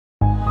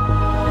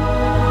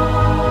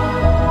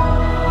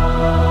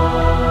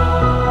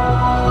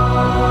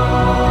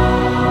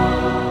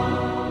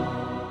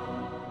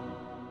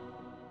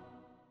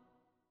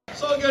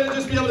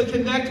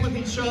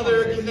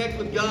connect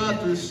with God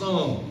through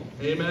song.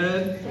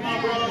 Amen.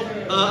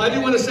 I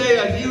do want to say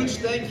a huge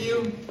thank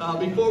you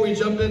before we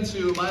jump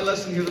into my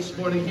lesson here this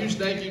morning. Huge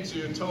thank you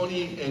to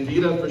Tony and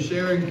Vita for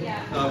sharing,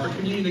 for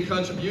communion and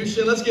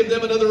contribution. Let's give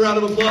them another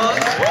round of applause.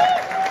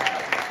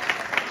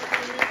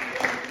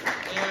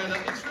 And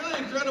it's really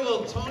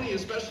incredible, Tony,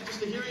 especially just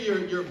to hear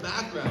your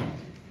background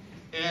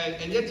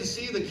and yet to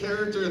see the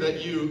character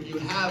that you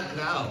have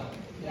now.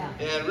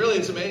 And really,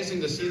 it's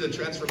amazing to see the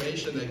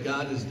transformation that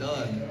God has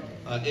done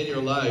in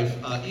your life,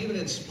 even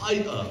in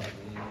spite of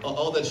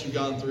all that you've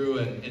gone through,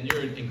 and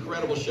you're an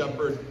incredible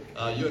shepherd.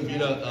 You and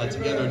Vita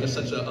together are just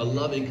such a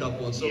loving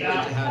couple, and so great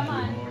to have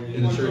you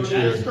in the church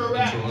here in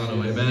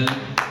Toronto. Amen.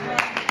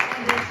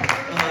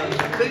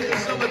 Thank you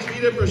so much,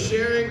 Vita, for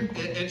sharing.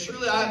 And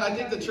truly, I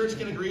think the church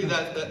can agree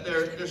that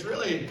there's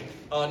really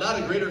not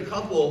a greater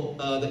couple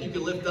that you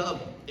can lift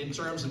up in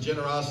terms of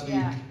generosity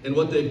and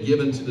what they've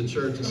given to the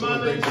church. And so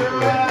we're grateful for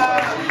you as well.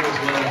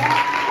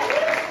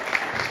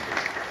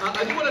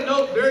 I do want to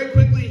note very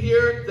quickly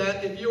here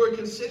that if you were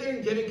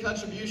considering giving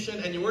contribution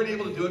and you weren't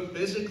able to do it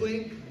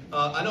physically,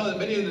 I know that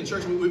many in the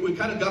church, we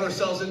kind of got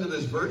ourselves into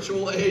this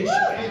virtual age.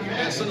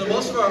 And so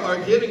most of our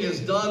giving is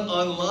done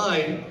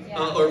online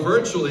or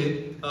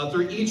virtually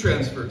through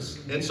e-transfers.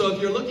 And so if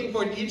you're looking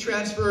for an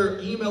e-transfer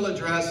email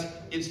address,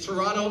 it's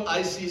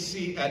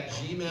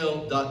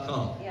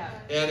torontoicc@gmail.com.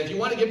 And if you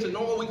want to give to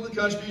normal weekly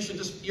contribution,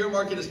 just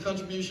earmark it as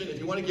contribution. If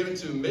you want to give it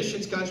to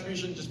missions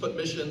contribution, just put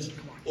missions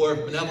or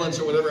benevolence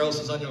or whatever else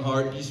is on your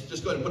heart. You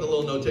just go ahead and put a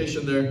little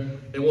notation there,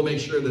 and we'll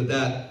make sure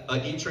that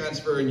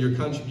e-transfer and your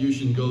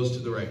contribution goes to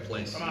the right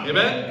place.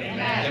 Amen?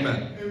 Amen.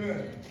 Amen.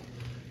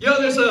 You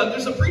know, there's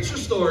a preacher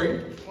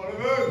story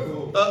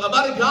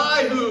about a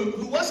guy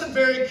who wasn't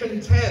very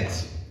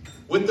content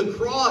with the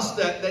cross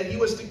that he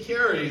was to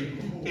carry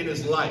in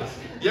his life.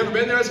 You ever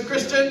been there as a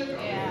Christian?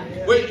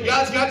 Where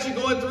God's got you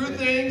going through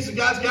things, and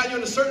God's got you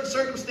in a certain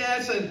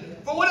circumstance, and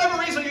for whatever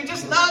reason, you're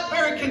just not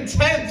very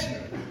content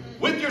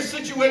with your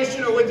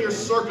situation or with your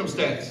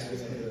circumstance.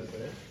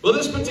 Well,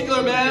 this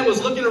particular man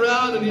was looking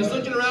around, and he was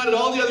looking around at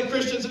all the other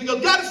Christians, and he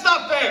goes, God, it's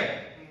not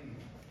fair.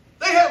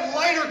 They have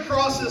lighter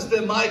crosses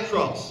than my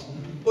cross.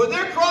 Or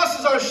their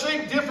crosses are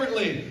shaped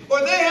differently.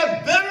 Or they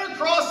have better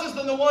crosses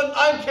than the one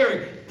I'm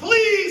carrying.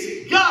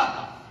 Please,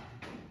 God,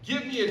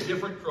 give me a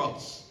different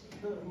cross.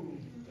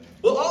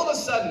 Well, all of a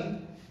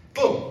sudden,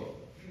 boom,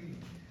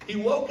 he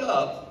woke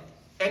up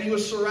and he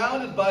was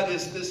surrounded by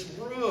this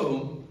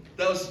room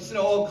that was,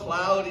 all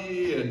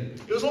cloudy, and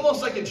it was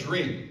almost like a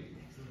dream.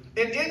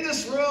 And in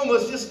this room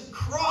was just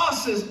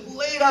crosses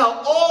laid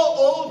out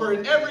all over,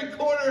 in every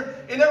corner,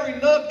 in every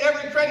nook,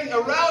 every cranny,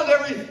 around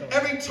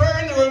every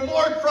turn. There were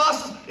more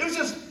crosses. It was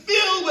just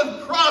filled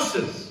with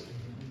crosses.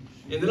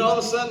 And then all of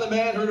a sudden, the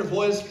man heard a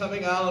voice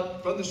coming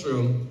out from this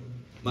room.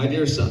 My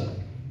dear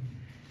son,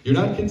 you're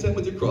not content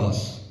with your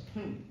cross.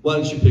 Why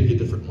don't you pick a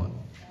different one?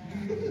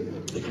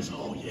 He goes,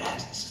 oh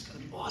yes, this is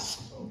going to be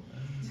awesome.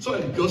 So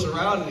he goes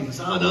around and he goes,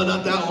 oh no,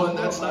 not that one.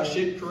 That's not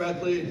shaped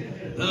correctly.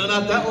 No,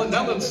 not that one.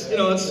 That one's,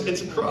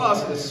 it's a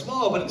cross and it's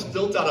small, but it's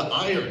built out of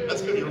iron.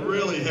 That's going to be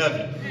really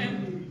heavy.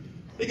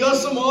 He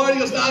goes some more and he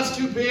goes, no, it's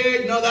too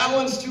big. No, that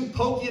one's too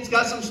pokey. It's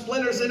got some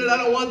splinters in it. I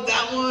don't want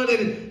that one.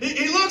 And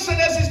he looks, and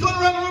as he's going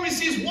around the room, he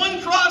sees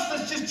one cross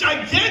that's just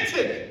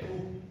gigantic.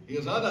 He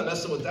goes, I'm not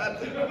messing with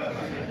that thing.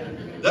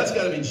 That's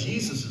got to be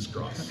Jesus'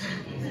 cross.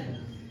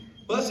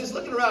 But as he's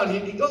looking around,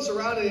 he goes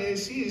around and he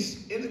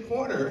sees in the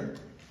corner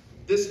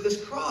this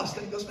cross.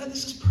 And he goes, man,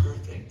 this is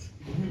perfect.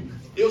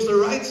 It was the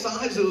right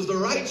size. It was the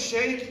right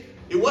shape.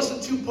 It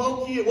wasn't too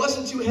pokey. It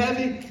wasn't too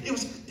heavy. It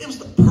was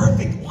the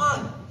perfect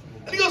one.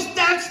 And he goes,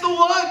 that's the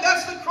one.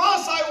 That's the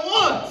cross I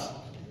want.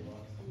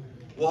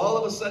 Well, all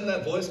of a sudden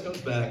that voice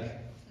comes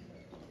back.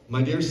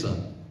 My dear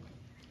son,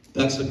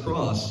 that's the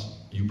cross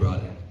you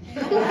brought in.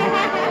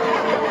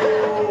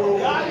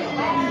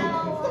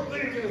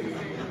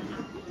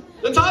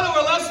 The title of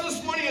our lesson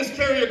this morning is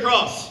Carry Your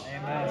Cross.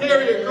 Amen.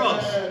 Carry your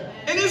cross.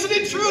 And isn't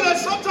it true that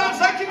sometimes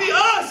that can be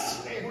us?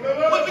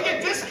 When we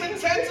get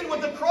discontented with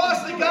the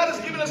cross that God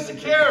has given us to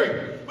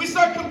carry. We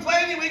start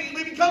complaining.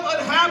 We become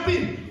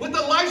unhappy with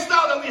the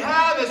lifestyle that we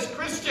have as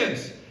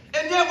Christians.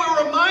 And yet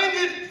we're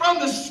reminded from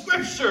the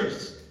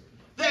Scriptures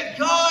that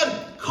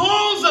God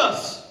calls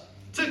us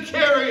to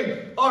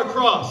carry our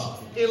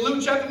cross. In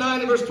Luke chapter 9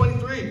 and verse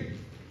 23,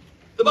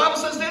 the Bible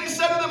says, then he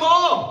said to them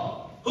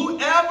all,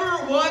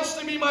 whoever wants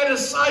to be my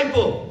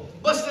disciple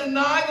must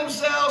deny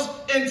themselves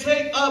and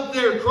take up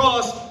their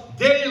cross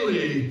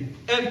daily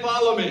and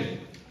follow me.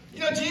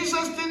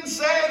 Jesus didn't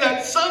say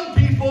that some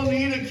people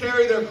need to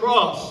carry their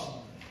cross.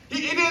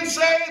 He didn't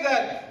say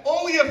that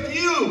only a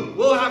few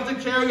will have to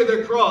carry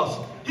their cross.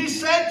 He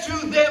said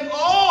to them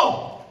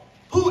all,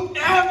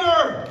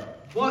 whoever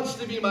wants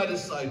to be my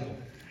disciple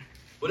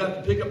would have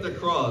to pick up their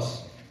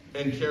cross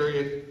and carry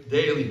it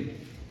daily.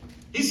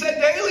 He said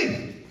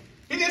daily.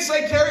 He didn't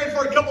say carry it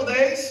for a couple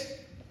days.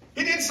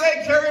 He didn't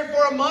say carry it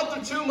for a month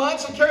or 2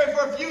 months or carry it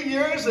for a few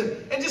years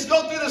and just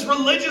go through this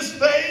religious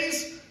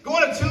phase, go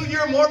on a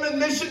 2-year Mormon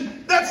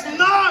mission. That's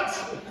not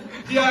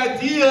the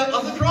idea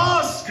of the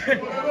cross.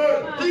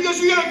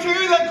 Because you're going to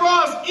carry that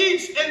cross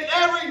each and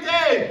every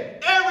day,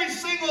 every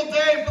single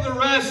day for the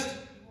rest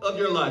of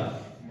your life.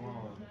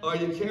 Are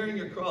you carrying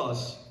your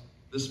cross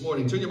this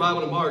morning? Turn your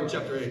Bible to Mark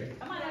chapter 8.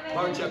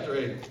 Mark chapter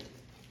 8.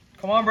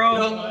 Come on, bro. You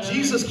know,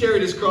 Jesus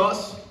carried his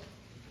cross.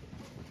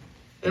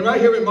 And right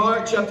here in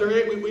Mark chapter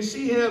 8, we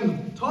see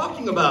him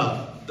talking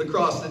about the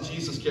cross that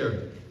Jesus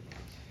carried.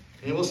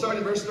 And we'll start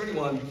in verse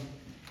 31.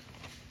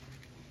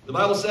 The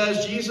Bible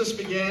says, Jesus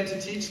began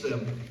to teach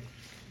them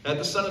that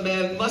the Son of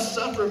Man must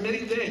suffer many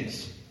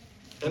things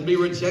and be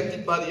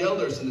rejected by the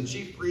elders and the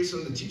chief priests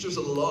and the teachers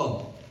of the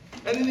law.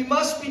 And then he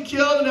must be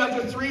killed, and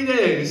after 3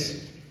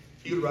 days,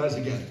 he would rise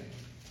again.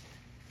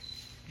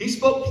 He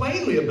spoke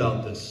plainly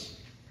about this.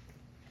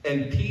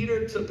 And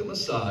Peter took him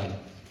aside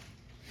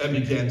and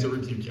began to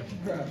rebuke him.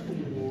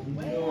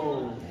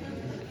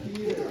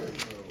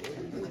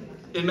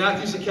 In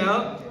Matthew's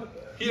account,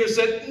 Peter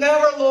said,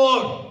 "Never,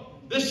 Lord,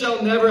 this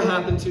shall never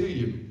happen to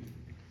you."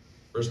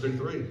 Verse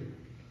 33.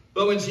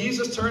 But when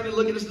Jesus turned and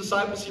looked at his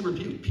disciples, he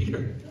rebuked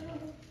Peter.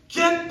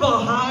 "Get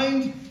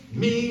behind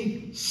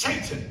me,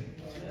 Satan.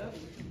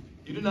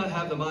 You do not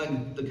have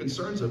the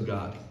concerns of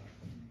God,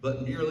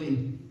 but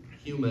merely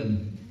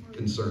human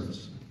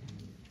concerns."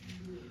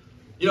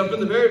 You know,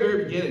 from the very,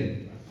 very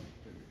beginning,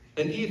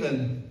 and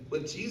even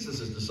with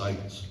Jesus'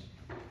 disciples,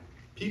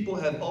 people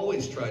have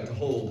always tried to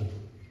hold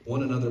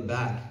one another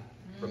back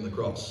from the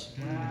cross.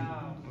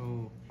 Wow.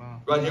 Oh,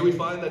 wow. Right here we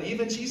find that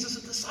even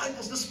Jesus'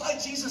 disciples, despite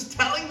Jesus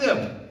telling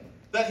them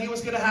that he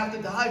was going to have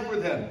to die for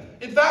them.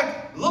 In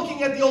fact,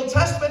 looking at the Old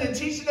Testament and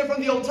teaching them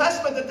from the Old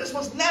Testament that this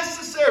was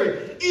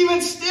necessary.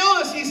 Even still,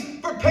 as he's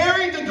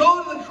preparing to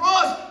go to the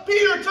cross,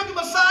 Peter took him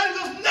aside and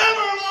goes,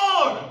 "Never,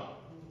 Lord!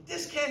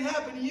 This can't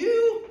happen to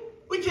you.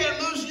 We can't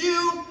lose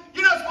you.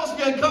 You're not supposed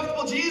to be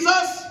uncomfortable,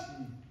 Jesus."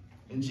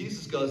 And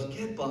Jesus goes,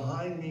 "Get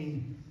behind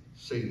me,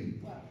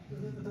 Satan."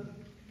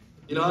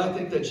 You know, I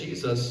think that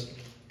Jesus,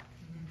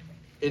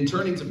 in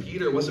turning to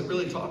Peter, wasn't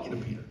really talking to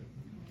Peter.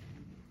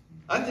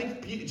 I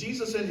think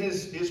Jesus, in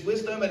his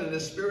wisdom and in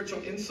his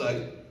spiritual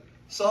insight,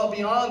 saw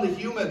beyond the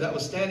human that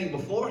was standing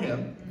before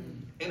him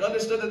and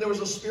understood that there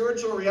was a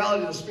spiritual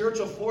reality, a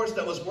spiritual force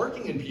that was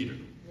working in Peter.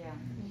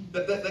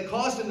 That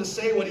caused him to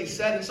say what he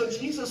said. And so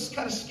Jesus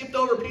kind of skipped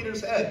over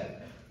Peter's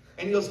head.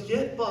 And he goes,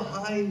 "Get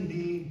behind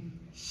me,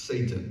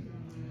 Satan."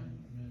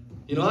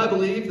 You know, I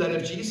believe that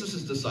if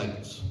Jesus'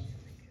 disciples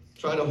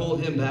try to hold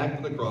him back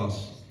from the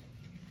cross,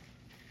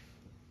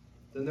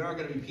 then there are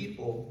going to be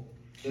people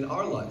in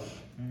our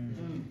life,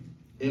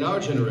 in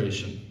our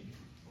generation,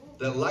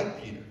 that,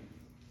 like Peter,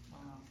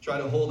 try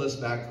to hold us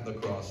back from the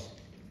cross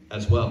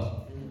as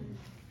well.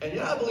 And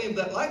yet I believe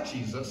that, like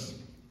Jesus,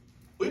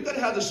 we've got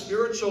to have the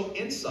spiritual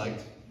insight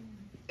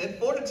and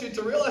fortitude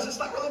to realize it's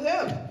not really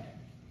them,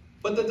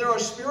 but that there are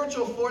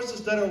spiritual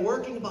forces that are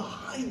working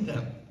behind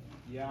them.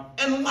 Yeah.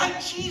 And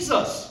like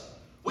Jesus,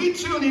 we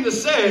too need to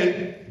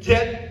say,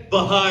 "Get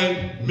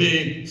behind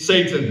me,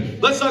 Satan."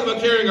 Let's talk about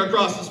carrying our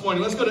cross this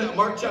morning. Let's go to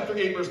Mark chapter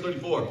 8, verse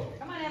 34.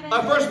 Come on, Evan.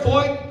 Our first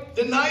point,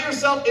 deny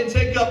yourself and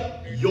take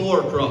up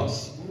your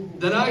cross.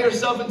 Deny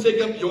yourself and take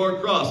up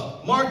your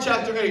cross. Mark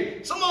chapter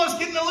 8. Some of us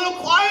getting a little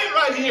quiet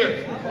right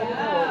here.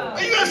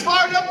 Are you guys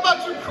fired up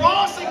about your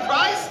cross in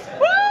Christ?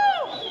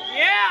 Woo!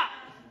 Yeah!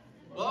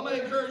 Well, I'm going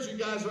to encourage you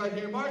guys right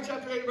here. Mark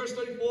chapter 8, verse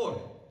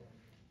 34.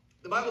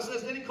 The Bible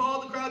says, "Then he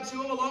called the crowd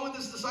to him along with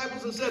his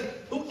disciples and said,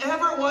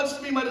 'Whoever wants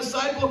to be my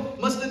disciple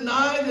must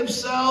deny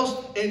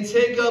themselves and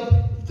take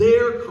up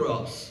their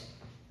cross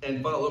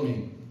and follow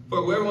me.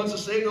 For whoever wants to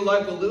save their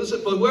life will lose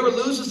it. But whoever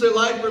loses their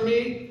life for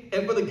me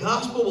and for the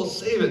gospel will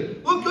save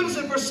it. What good is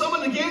it for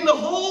someone to gain the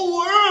whole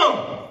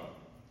world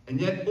and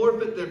yet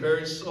forfeit their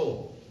very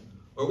soul?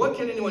 Or what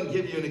can anyone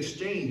give you in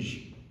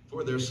exchange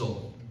for their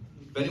soul?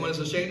 If anyone is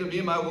ashamed of me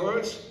and my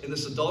words in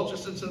this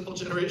adulterous and sinful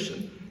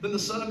generation, then the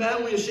Son of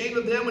Man will be ashamed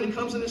of them when he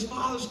comes in his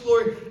Father's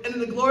glory and in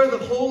the glory of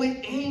the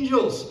holy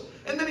angels.'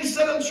 And then he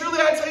said, 'Truly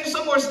I tell you,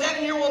 some who are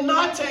standing here will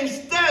not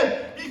taste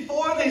death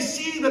before they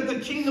see that the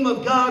kingdom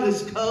of God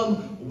has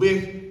come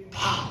with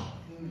power.'"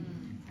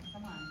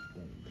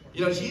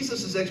 You know,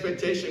 Jesus'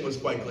 expectation was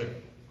quite clear.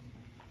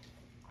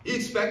 He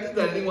expected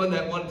that anyone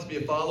that wanted to be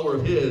a follower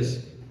of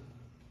his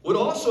would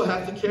also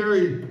have to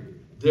carry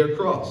their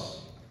cross.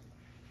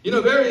 You know,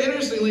 very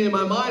interestingly in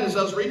my mind as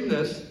I was reading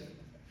this,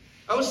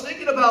 I was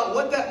thinking about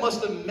what that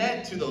must have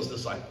meant to those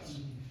disciples,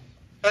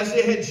 as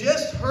they had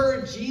just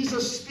heard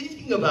Jesus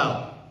speaking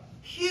about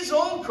his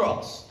own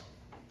cross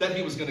that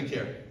he was going to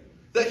carry.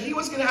 That he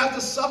was going to have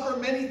to suffer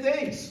many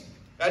things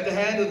at the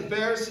hand of the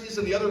Pharisees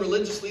and the other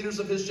religious leaders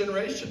of his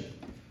generation.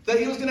 That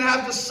he was going to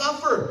have to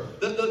suffer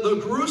the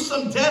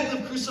gruesome death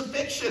of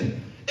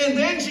crucifixion. And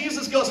then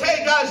Jesus goes,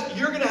 "Hey guys,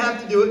 you're going to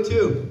have to do it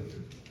too."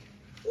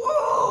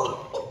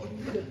 Whoa!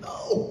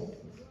 No.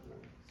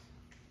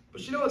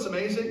 But you know what's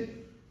amazing?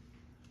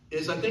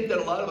 Is I think that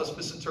a lot of us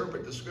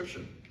misinterpret the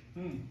scripture.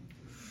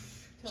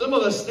 Some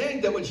of us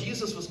think that what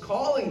Jesus was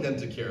calling them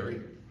to carry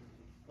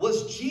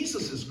was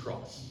Jesus'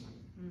 cross.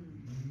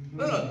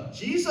 No.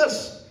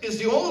 Jesus is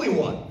the only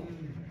one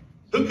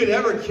who could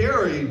ever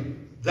carry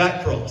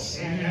that cross.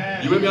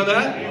 Amen. You with me on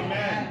that?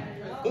 Amen.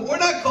 We're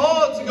not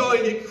called to go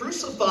and get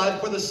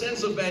crucified for the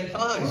sins of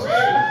mankind.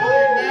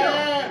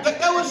 Amen.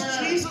 That was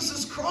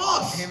Jesus'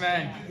 cross.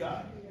 Amen.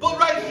 But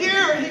right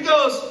here, he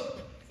goes,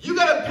 you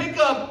got to pick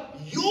up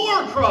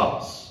your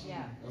cross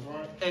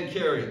and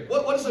carry it.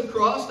 What is a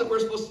cross that we're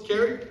supposed to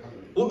carry?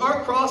 Well,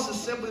 our cross is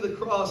simply the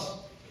cross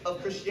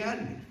of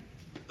Christianity.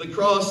 The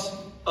cross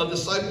of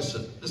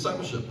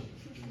discipleship.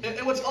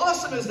 And what's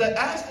awesome is that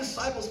as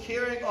disciples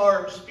carrying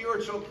our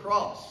spiritual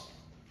cross,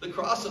 the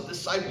cross of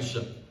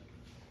discipleship,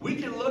 we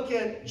can look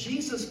at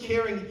Jesus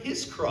carrying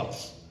his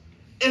cross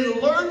and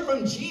learn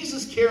from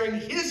Jesus carrying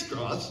his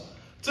cross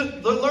to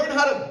learn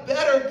how to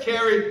better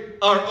carry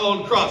our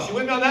own cross. You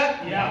with me on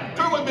that? Yeah.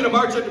 Turn with me to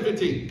Mark chapter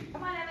 15.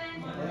 Come on,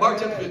 Evan. Mark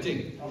chapter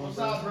 15. What's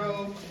up,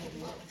 bro?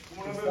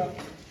 Come on over.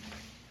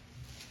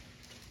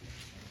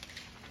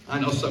 I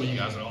know some of you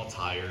guys are all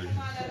tired. Come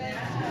on,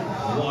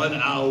 Evan.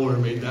 1 hour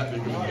made that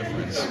big of a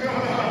difference.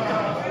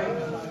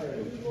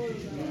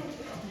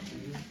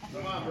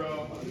 Come on,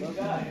 bro.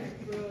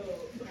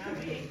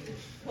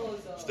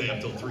 Stay up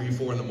till 3,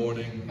 4 in the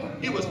morning.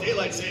 It was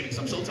daylight savings.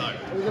 I'm so tired.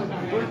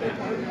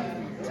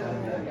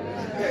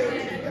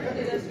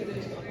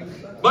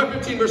 Mark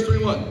 15, verse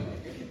 31.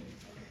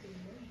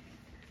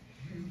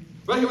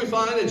 Right here we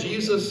find that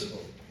Jesus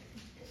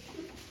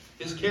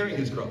is carrying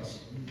his cross.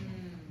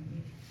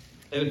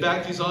 And in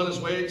fact, he's on his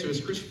way to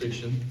his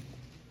crucifixion.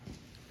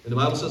 And the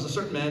Bible says a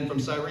certain man from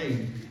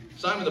Cyrene,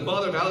 Simon, the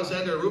father of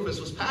Alexander and Rufus,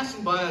 was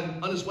passing by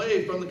on his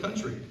way from the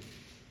country.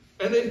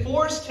 And they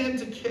forced him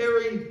to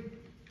carry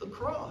the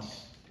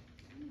cross.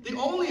 The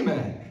only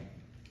man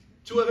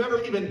to have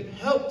ever even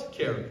helped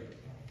carry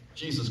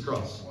Jesus'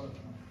 cross.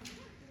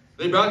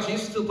 They brought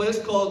Jesus to a place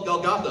called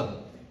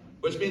Golgotha,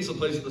 which means the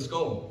place of the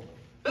skull.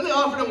 Then they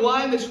offered him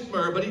wine mixed with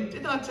myrrh, but he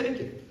did not take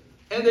it.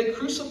 And they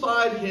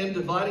crucified him,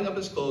 dividing up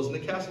his clothes, and they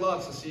cast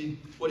lots to see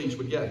what each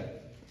would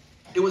get.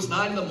 It was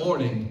 9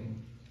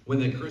 a.m. when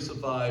they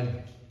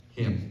crucified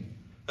him.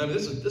 I mean,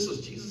 this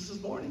was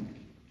Jesus' morning.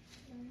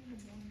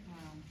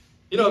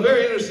 You know,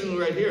 very interestingly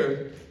right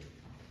here,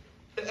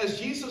 as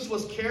Jesus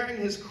was carrying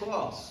his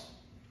cross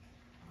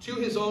to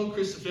his own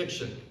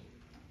crucifixion,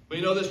 we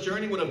know this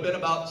journey would have been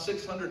about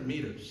 600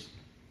 meters.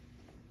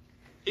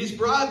 He's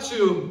brought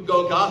to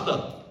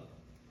Golgotha.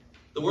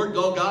 The word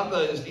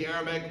Golgotha is the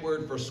Aramaic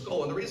word for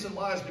skull. And the reason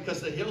why is because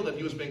the hill that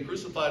he was being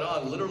crucified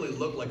on literally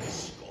looked like a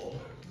skull.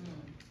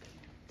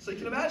 So you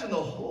can imagine the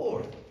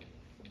horror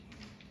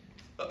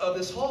of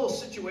this whole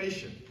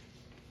situation.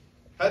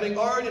 Having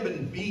already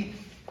been beat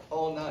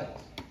all night,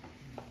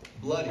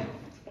 bloody,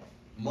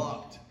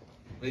 mocked,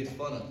 made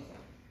fun of,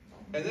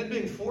 and then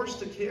being forced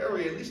to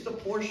carry at least a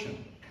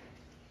portion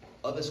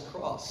of this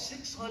cross,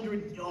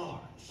 600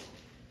 yards,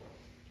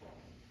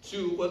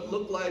 to what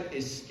looked like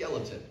a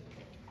skeleton,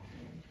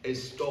 a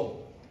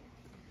skull.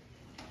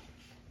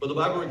 But the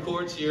Bible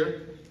records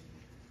here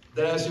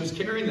that as he was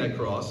carrying that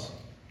cross,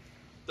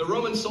 the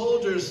Roman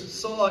soldiers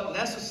saw it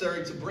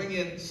necessary to bring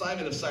in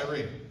Simon of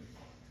Cyrene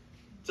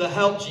to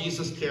help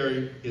Jesus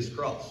carry his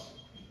cross.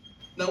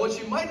 Now, what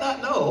you might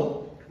not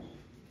know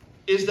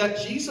is that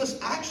Jesus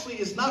actually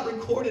is not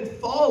recorded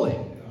falling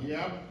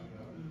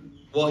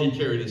while he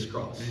carried his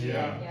cross.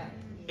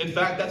 In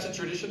fact, that's a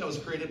tradition that was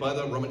created by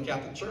the Roman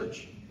Catholic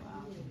Church.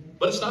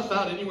 But it's not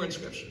found anywhere in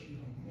Scripture.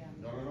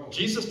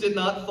 Jesus did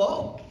not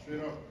fall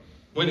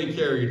when he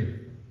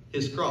carried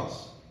his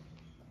cross.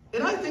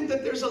 And I think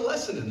that there's a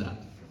lesson in that.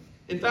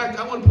 In fact,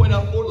 I want to point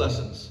out 4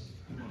 lessons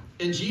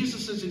in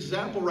Jesus'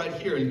 example right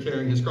here in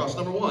carrying his cross.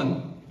 Number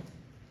 1,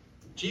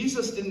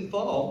 Jesus didn't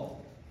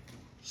fall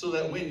so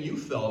that when you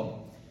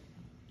fell,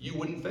 you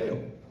wouldn't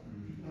fail.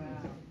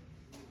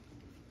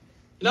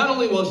 Not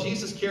only was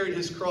Jesus carried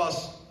his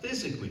cross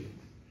physically,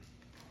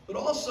 but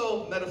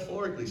also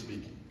metaphorically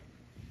speaking.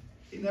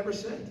 He never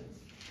sinned.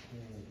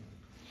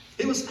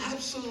 He was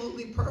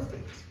absolutely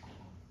perfect.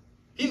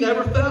 He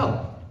never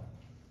fell.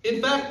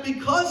 In fact,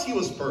 because he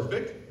was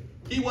perfect,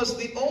 he was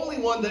the only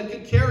one that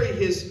could carry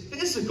his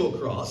physical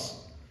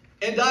cross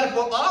and die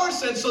for our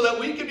sins so that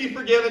we could be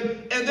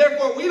forgiven, and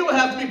therefore we don't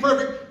have to be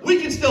perfect.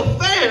 We can still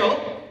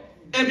fail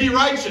and be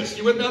righteous.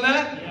 You with me on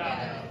that?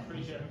 Yeah.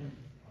 Pretty sure.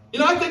 You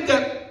know, I think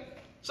that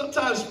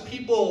sometimes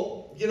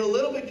people get a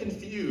little bit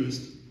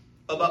confused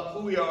about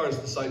who we are as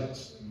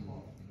disciples.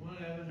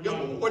 You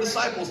know, we're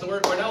disciples, and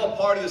we're now a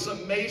part of this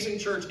amazing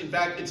church. In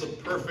fact, it's a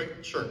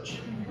perfect church.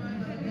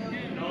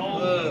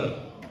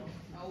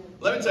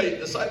 Let me tell you,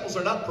 disciples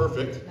are not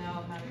perfect.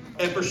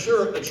 And for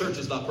sure, a church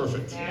is not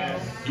perfect.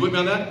 You with me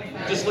on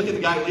that? Just look at the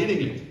guy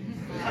leading it.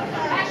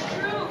 That's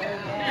true.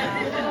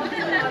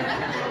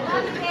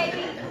 Love you,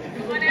 baby.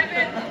 Come on,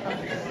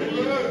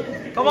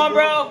 Evan. Come on,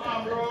 bro.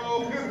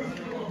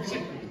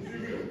 See,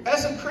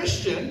 as a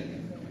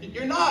Christian,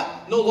 you're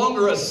no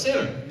longer a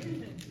sinner.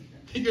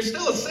 You're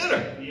still a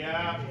sinner.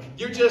 Yeah.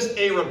 You're just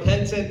a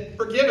repentant,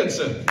 forgiven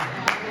sinner.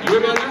 You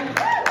with me on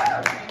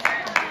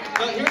that?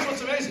 Now, here's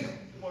what's amazing.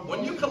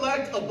 When you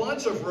collect a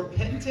bunch of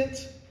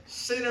repentant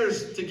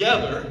sinners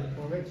together,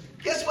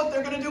 guess what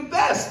th're going to do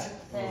best?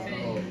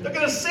 They're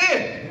going to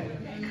sin.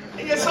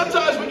 And yet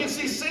sometimes we can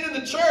see sin in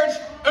the church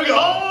and we go,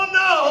 oh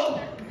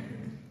no,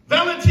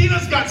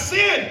 Valentina's got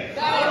sin.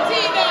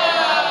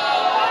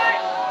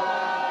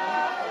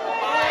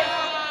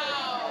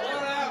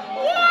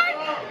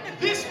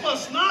 This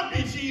must not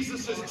be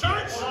Jesus'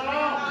 church.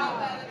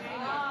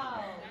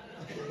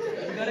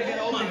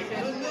 Oh my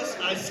goodness,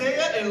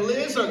 Isaiah and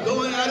Liz are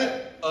going at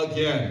it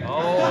again.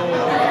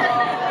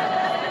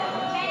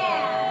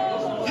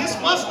 This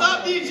must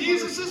not be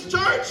Jesus'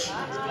 church.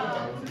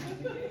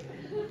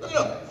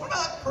 No, we're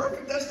not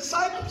perfect as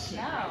disciples.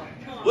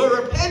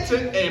 We're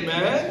repentant,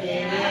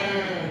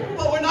 amen.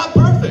 But we're not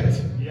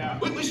perfect.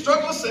 We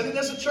struggle with sin, and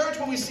as a church,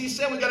 when we see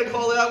sin, we got to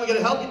call it out. We got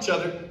to help each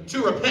other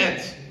to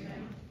repent.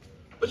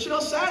 But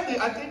sadly,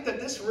 I think that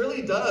this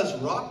really does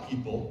rock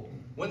people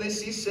when they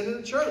see sin in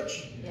the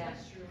church.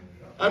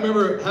 I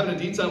remember having a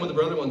deep time with a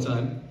brother one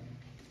time,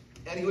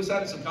 and he was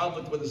having some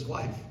conflict with his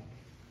wife.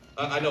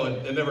 I know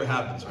it never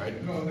happens, right?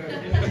 In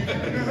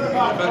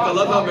fact, I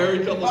love how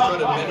married couples try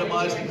to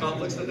minimize the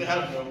conflicts that they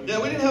have. Yeah,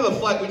 we didn't have a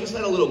fight, we just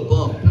had a little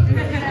bump.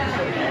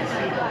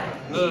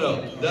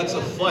 No, that's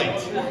a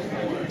fight.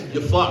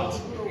 You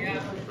fought,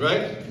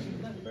 right?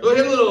 We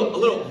had a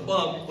little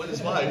bump with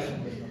his wife,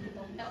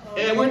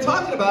 and we're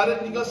talking about it,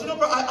 and he goes,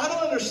 bro, I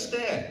don't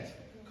understand.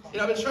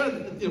 I've been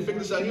trying to figure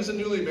this out. He was a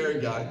newly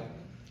married guy.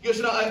 He goes,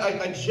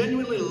 I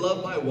genuinely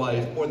love my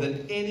wife more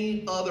than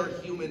any other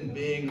human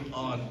being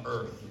on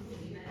earth.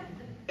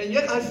 And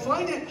yet I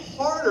find it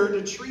harder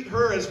to treat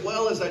her as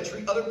well as I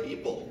treat other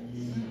people.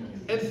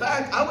 In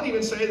fact, I would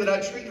even say that I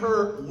treat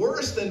her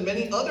worse than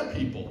many other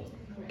people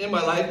in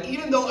my life,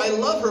 even though I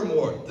love her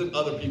more than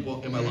other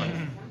people in my life.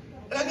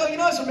 And I go,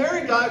 as a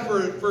married guy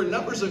for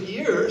numbers of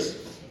years,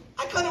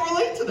 I kind of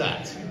relate to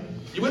that.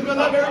 You with me on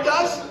that, married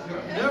guys?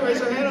 Yeah, raise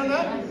your hand on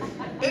that.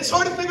 And it's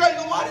hard to figure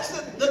out, why is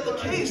the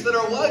case that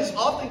our wives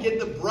often get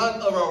the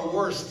brunt of our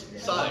worst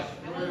side?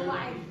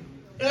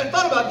 And I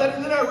thought about that,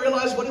 and then I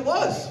realized what it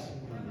was.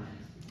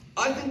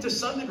 I think to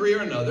some degree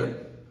or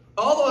another,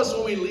 all of us,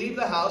 when we leave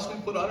the house, we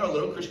put on our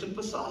little Christian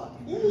facade.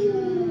 We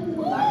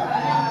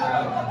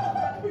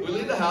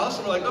leave the house,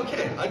 and we're like,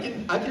 okay, I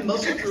can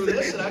muscle through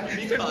this, and I can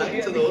be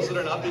kind to those that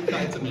are not being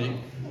kind to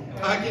me.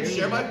 I can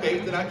share my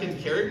faith, and I can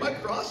carry my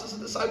cross as a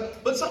disciple.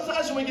 But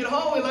sometimes when we get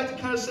home, we like to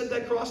kind of set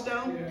that cross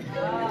down.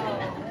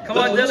 Come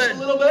on, Dylan. A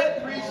little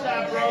bit. You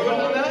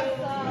know that?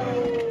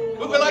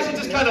 We like to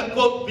just kind of,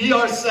 quote, be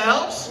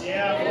ourselves.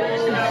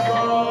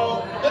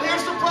 But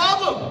here's the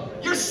problem.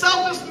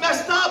 Yourself is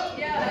messed up.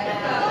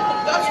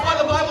 That's why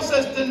the Bible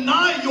says,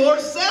 deny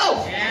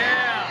yourself.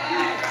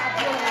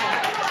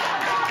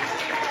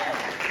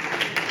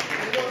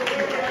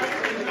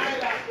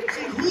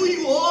 See, who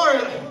you are,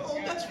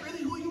 that's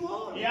really who you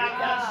are.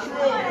 That's true.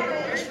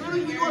 That's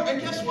really who you are. And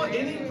guess what?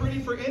 It ain't pretty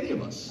for any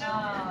of us.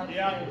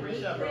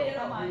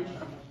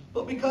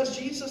 But because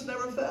Jesus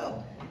never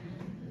fell,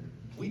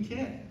 we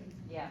can.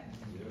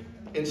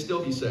 And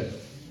still be saved.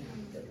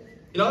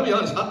 I'll be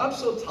honest, I'm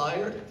so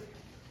tired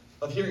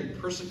of hearing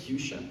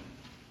persecution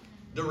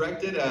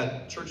directed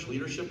at church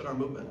leadership in our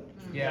movement.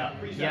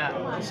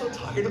 I'm so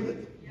tired of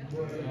it.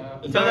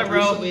 In fact,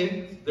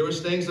 recently, there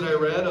was things that I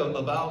read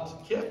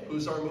about Kip,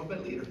 who's our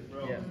movement leader.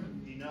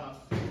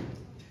 Enough.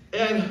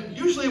 And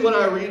usually what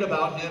I read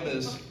about him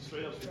is,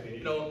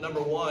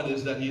 number one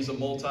is that he's a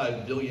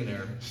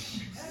multi-billionaire.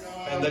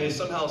 And that he's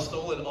somehow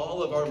stolen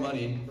all of our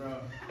money.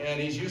 And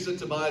he's used it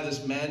to buy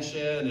this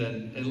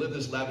mansion and live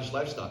this lavish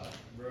lifestyle.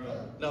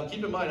 Now,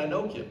 keep in mind, I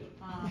know Kip.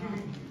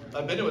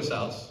 I've been to his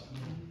house.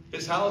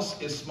 His house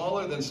is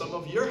smaller than some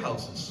of your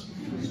houses.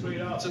 It's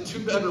a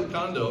 2-bedroom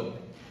condo.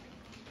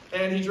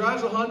 And he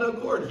drives a Honda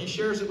Accord. He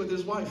shares it with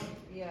his wife.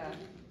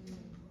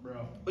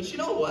 But you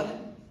know what?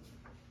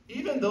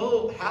 Even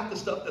though half the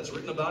stuff that's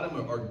written about him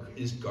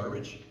is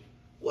garbage,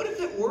 what if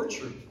it were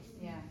true?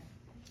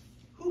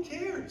 Who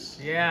cares?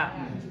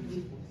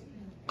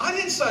 I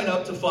didn't sign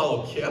up to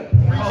follow Kip.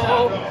 Come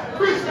on,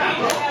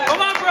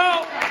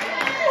 bro.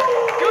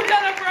 You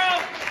done it, bro.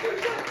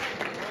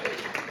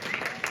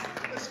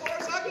 As far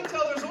as I can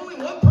tell, there's only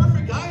one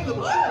perfect guy in the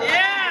Bible.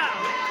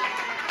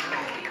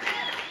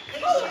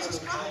 It's Jesus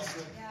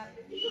Christ.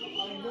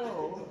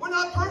 We're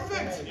not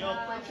perfect.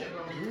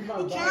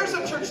 Who cares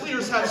if church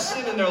leaders have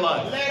sin in their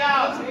life?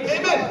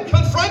 Amen.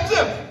 Confront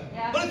them.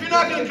 But if you're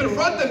not going to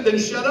confront them, then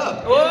shut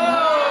up.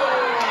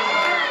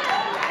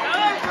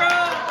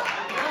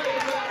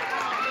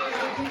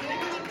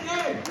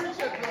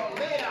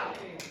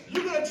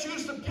 You're going to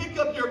choose to pick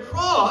up your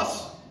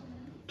cross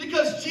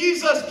because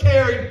Jesus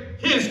carried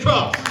his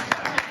cross.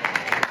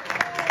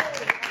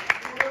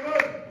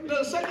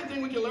 The second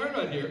thing we can learn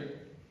right here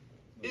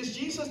is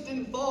Jesus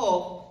didn't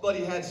fall, but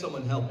he had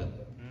someone help him.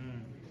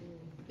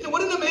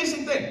 What an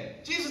amazing thing.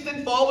 Jesus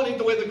didn't fall when he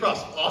went to the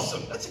cross.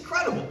 Awesome. That's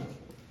incredible.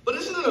 But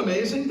isn't it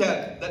amazing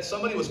that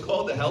somebody was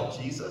called to help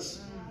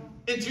Jesus?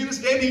 And to this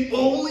day, the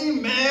only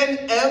man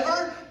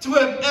ever to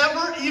have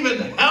ever even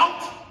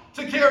helped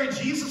to carry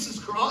Jesus'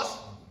 cross?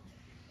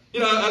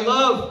 I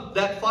love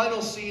that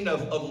final scene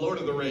of Lord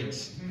of the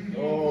Rings.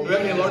 Do we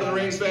have any Lord of the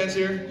Rings fans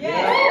here?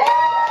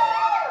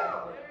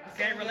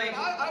 Can't relate.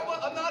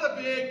 I'm not a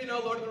big,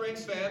 Lord of the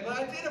Rings fan, but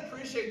I did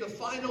appreciate the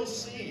final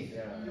scene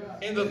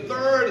in the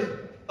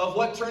third of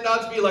what turned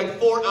out to be like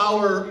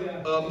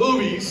 4-hour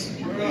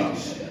movies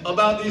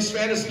about these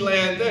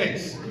Fantasyland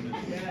things.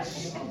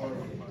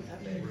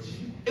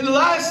 In the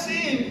last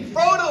scene,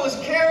 Frodo is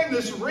carrying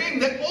this ring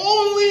that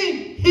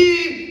only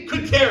he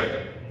could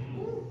carry.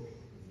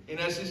 And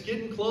as he's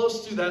getting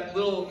close to that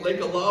little lake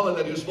of lava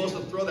that he was supposed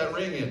to throw that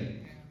ring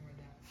in,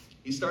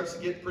 he starts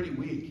to get pretty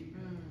weak.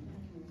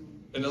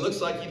 And it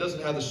looks like he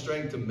doesn't have the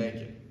strength to make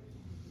it.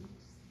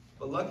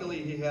 But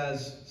luckily he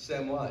has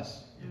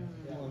Samwise.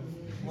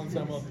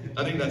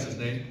 I think that's his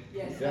name.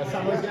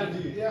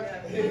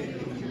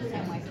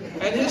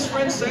 And his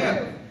friend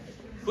Sam,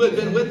 who had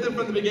been with him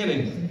from the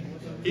beginning,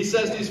 he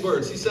says these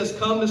words. He says,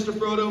 "Come, Mr.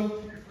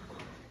 Frodo,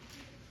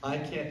 I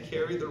can't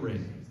carry the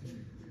ring,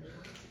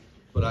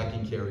 but I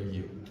can carry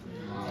you."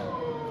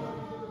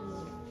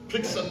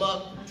 Picks him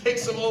up,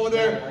 takes him over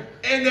there,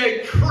 and they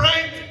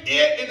cranked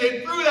it, and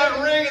they threw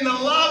that ring in the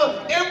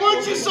lava. And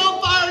weren't you so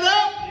fired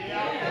up?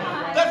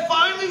 That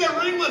finally the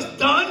ring was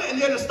done, and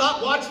you had to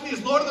stop watching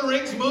these Lord of the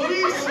Rings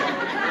movies?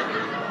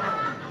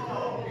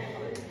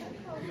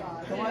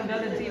 Come on,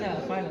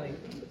 Valentina, finally.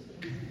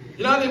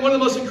 I think one of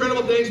the most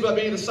incredible things about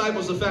being a disciple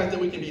is the fact that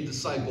we can be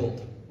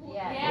discipled.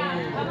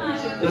 Yeah, come on.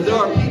 That there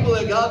are people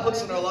that God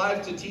puts in our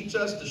life to teach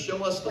us, to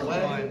show us the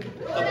way,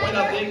 to point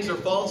out things or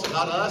faults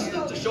about us,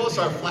 to show us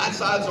our flat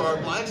sides or our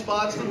blind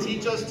spots, to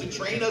teach us, to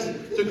train us,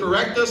 to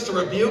correct us, to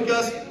rebuke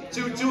us,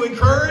 to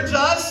encourage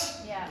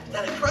us. Yeah. Isn't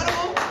that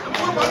incredible? And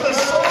we're part of the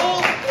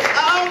soul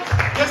out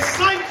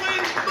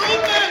discipling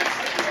movement.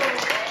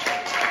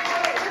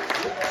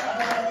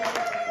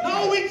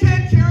 No, we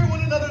can't carry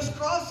one another's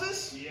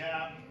crosses.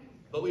 Yeah.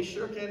 But we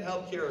sure can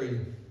help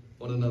carry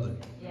one another.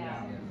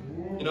 Yeah.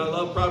 I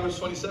love Proverbs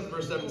 27,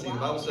 verse 17. The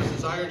Bible says,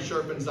 "As iron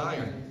sharpens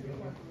iron,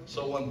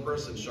 so one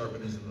person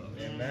sharpens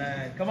another."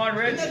 Amen. Come on,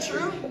 Rich. Isn't that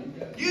true?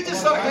 You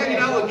just start hanging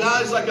out with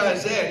guys like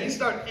Isaiah, and you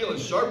start feeling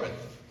sharpened.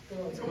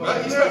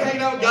 Right? You start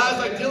hanging out with guys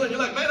like Dylan, you're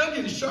like, "Man, I'm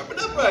getting sharpened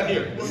up right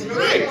here. This is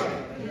great."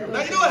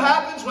 Now, you know what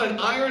happens when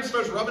iron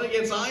starts rubbing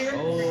against iron?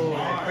 Oh,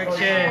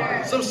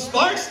 friction. Some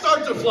sparks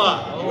start to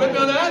fly. You with me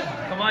on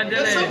that? Come on, And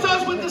Dylan.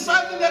 sometimes with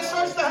discipling, that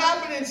starts to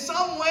happen in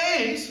some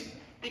ways.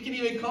 It can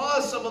even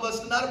cause some of us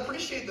to not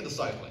appreciate the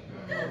discipling.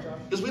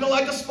 Because we don't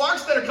like the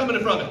sparks that are coming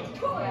from it.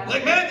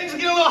 Like, man, things are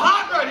getting a little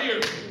hot right here.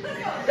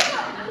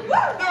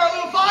 There are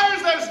little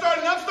fires that are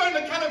starting. I'm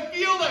starting to kind of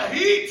feel the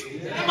heat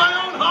in my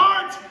own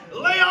heart.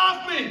 Lay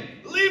off me.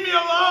 Leave me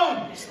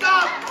alone.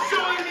 Stop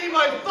showing me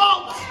my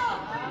faults.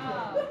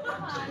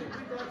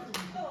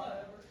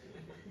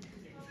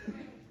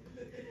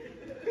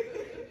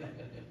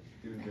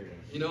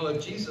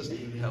 If Jesus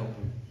needed help,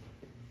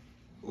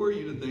 who are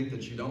you to think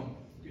that you don't?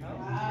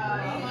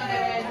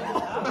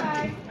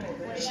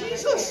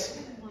 Jesus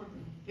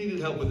needed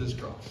help with his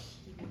cross.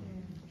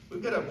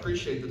 We've got to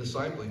appreciate the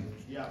discipling.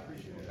 Yeah,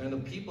 appreciate it. And the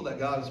people that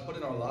God has put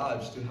in our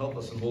lives to help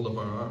us and hold up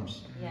our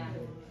arms. Yeah.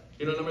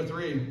 Number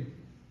 3,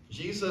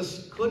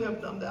 Jesus could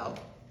have numbed out.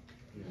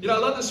 I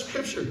love the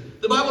scripture.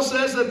 The Bible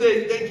says that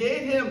they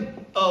gave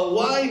him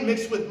wine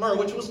mixed with myrrh,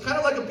 which was kind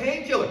of like a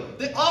painkiller.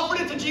 They offered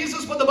it to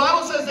Jesus, but the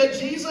Bible says that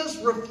Jesus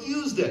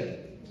refused it.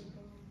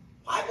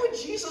 Why would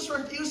Jesus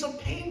refuse a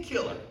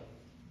painkiller?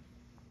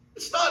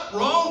 It's not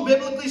wrong,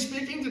 biblically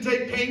speaking, to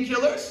take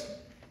painkillers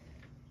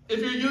if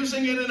you're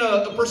using it in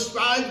a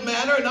prescribed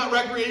manner and not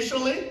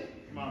recreationally,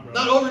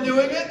 not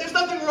overdoing it. There's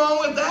nothing wrong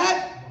with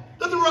that.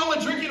 Nothing wrong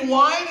with drinking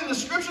wine in the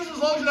scriptures as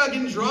long as you're not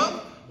getting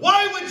drunk.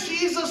 Why would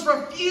Jesus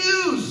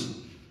refuse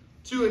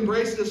to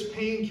embrace this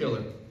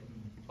painkiller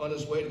on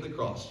his way to the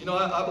cross?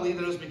 I believe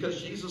that it was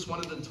because Jesus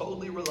wanted to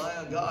totally rely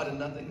on God and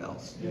nothing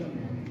else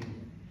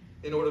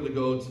in order to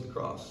go to the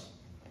cross.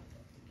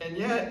 And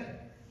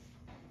yet,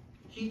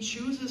 he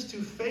chooses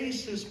to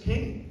face his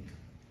pain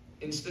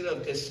instead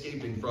of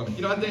escaping from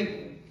it. I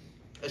think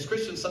as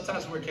Christians,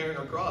 sometimes when we're carrying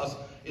our cross,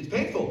 it's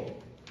painful.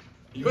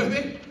 You with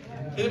me?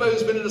 Anybody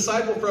who's been a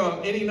disciple for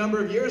any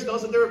number of years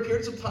knows that there are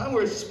periods of time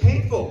where it's just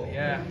painful.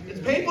 Yeah.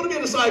 It's painful to be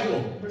a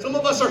disciple. Some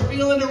of us are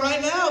feeling it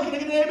right now. Can I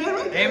get an amen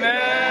right there?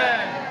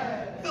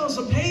 Amen. Feeling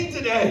some pain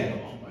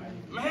today.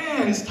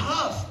 Man, it's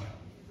tough.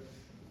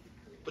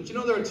 But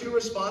there are 2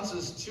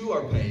 responses to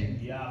our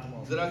pain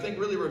that I think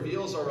really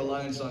reveals our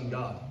reliance on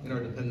God and our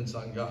dependence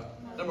on God.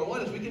 Number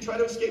 1 is we can try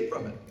to escape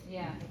from it.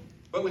 Yeah.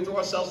 But we throw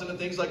ourselves into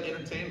things like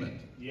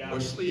entertainment Yeah. or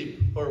sleep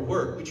or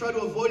work. We try to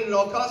avoid it at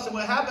all costs, and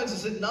what happens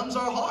is it numbs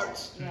our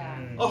hearts. Yeah.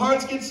 Our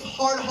hearts get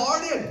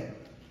hard-hearted.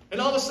 And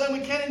all of a sudden,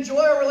 we can't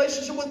enjoy our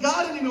relationship with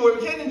God anymore.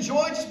 We can't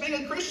enjoy just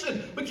being a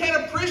Christian. We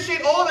can't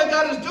appreciate all that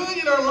God is doing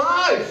in our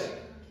lives.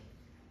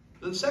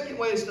 The second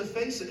way is to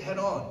face it head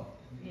on.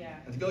 Yeah.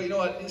 And to go, you know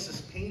what, this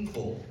is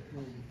painful.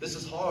 This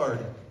is hard.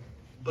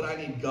 But I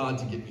need God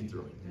to get me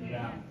through it.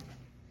 Yeah.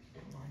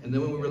 And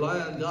then when we rely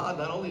on God,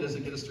 not only does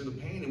it get us through the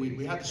pain, and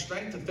we have the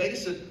strength to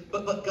face it,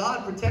 but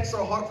God protects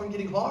our heart from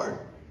getting hard.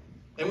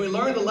 And we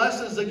learn the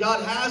lessons that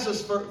God has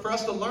us for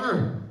us to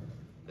learn.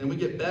 And we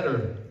get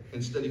better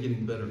instead of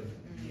getting better.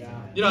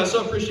 Yeah. I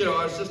so appreciate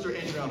our sister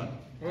Adriana.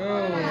 And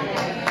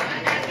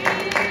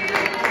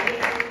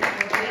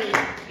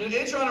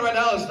Adriana right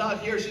now is not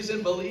here. She's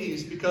in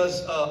Belize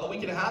because a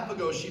week and a half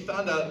ago she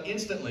found out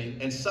instantly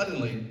and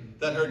suddenly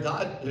that her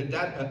dad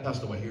had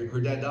passed away.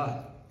 Her dad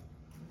died.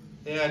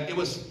 And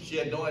she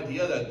had no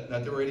idea that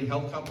there were any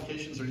health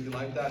complications or anything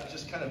like that.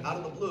 Just kind of out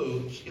of the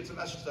blue, she gets a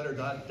message that her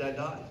dad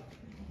died.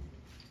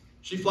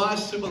 She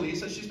flies to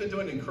Belize, and she's been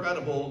doing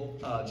incredible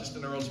just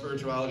in her own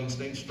spirituality and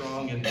staying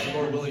strong. And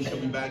Lord willing, she'll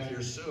be back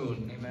here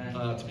soon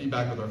to be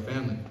back with our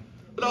family.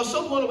 But I was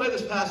so blown away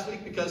this past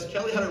week because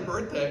Kelly had her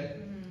birthday.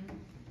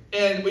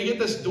 And we get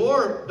this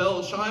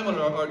doorbell chime on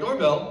our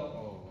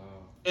doorbell.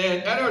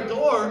 And at our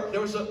door,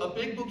 there was a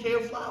big bouquet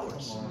of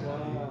flowers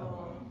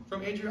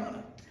from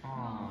Adriana.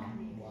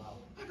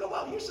 I go,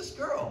 wow, here's this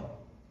girl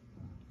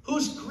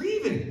who's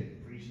grieving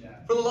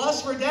for the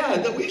loss of her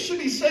dad, that we should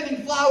be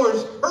sending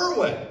flowers her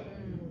way.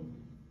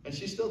 And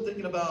she's still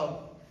thinking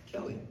about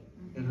Kelly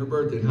and her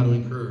birthday and how to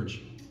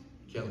encourage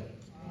Kelly.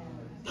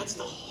 That's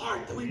the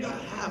heart that we've got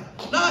to have.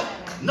 Not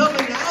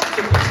numbing out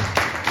the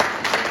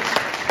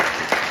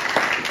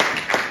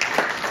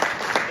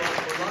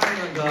but relying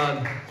on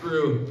God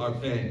through our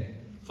pain.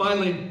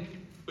 Finally,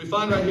 we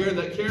find right here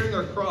that carrying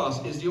our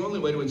cross is the only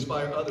way to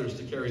inspire others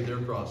to carry their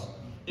cross.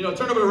 You know,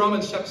 turn over to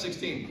Romans chapter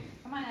 16.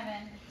 Come on,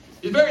 Evan.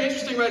 It's very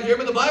interesting right here,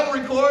 but the Bible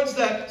records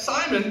that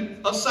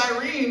Simon of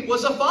Cyrene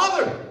was a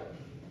father.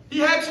 He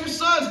had two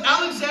sons,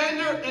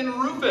 Alexander and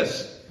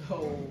Rufus.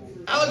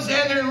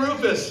 Alexander and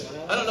Rufus.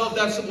 I don't know if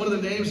that's one of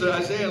the names that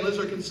Isaiah and Liz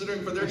are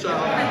considering for their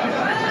child.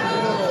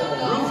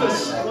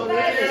 Rufus.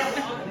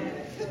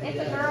 It's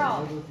a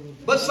girl.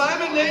 But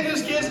Simon named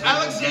his kids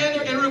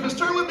Alexander and Rufus.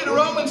 Turn with me to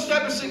Romans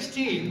chapter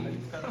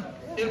 16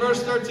 in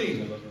verse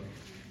 13.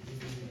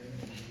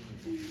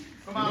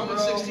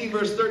 Romans 16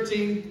 verse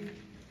 13.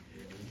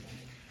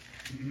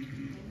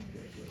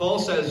 Paul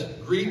says,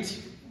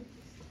 greet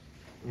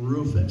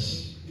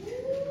Rufus,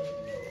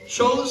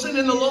 chosen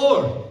in the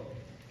Lord,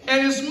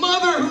 and his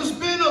mother, who's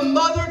been a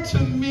mother to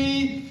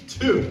me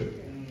too.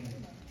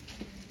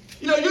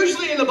 You know,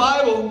 usually in the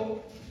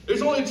Bible,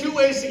 there's only two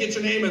ways to get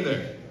your name in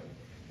there.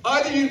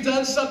 Either you've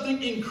done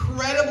something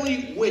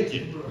incredibly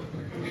wicked,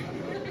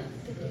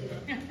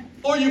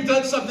 or you've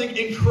done something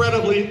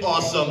incredibly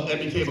awesome and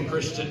became a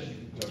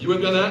Christian. You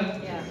with me on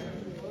that? Yeah.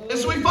 And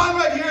so we find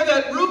right here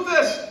that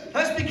Rufus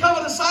has become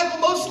a disciple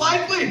most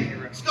likely.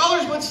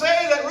 Scholars would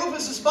say that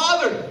Rufus'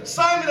 father,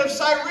 Simon of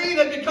Cyrene,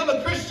 had become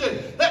a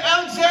Christian. That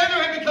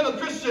Alexander had become a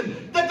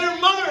Christian. That their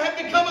mother had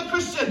become a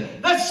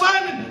Christian. That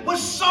Simon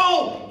was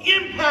so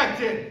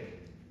impacted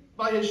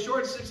by his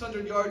short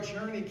 600-yard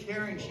journey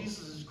carrying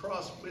Jesus'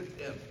 cross with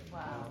him.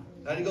 Wow.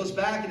 And he goes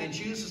back and he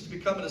chooses to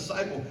become a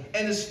disciple.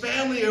 And his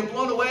family are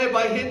blown away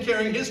by him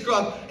carrying his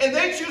cross. And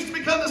they choose to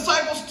become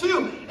disciples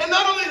too. And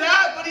not only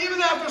that, but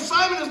even after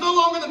Simon is no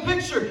longer in the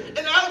picture, and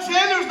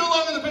Alexander is no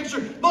longer in the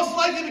picture, most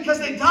likely because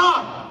they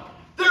died,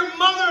 their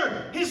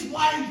mother, his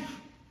wife,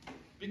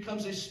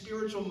 becomes a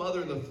spiritual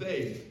mother in the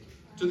faith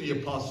to the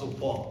Apostle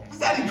Paul. Is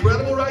that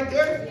incredible right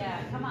there?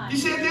 Yeah, come on. You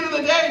see, at the end of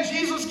the day,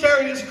 Jesus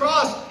carried his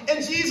cross,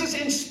 and Jesus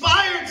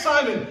inspired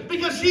Simon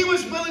because he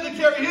was willing to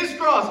carry his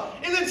cross.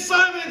 And then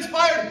Simon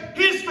inspired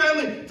his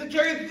family to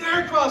carry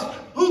their cross.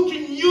 Who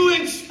can you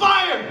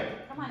inspire?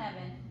 Come on,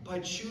 Evan. By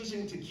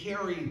choosing to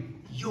carry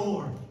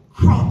your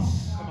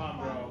cross. Come on,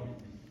 bro.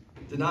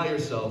 Deny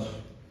yourself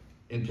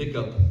and pick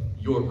up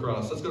your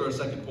cross. Let's go to our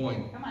second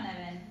point. Come on,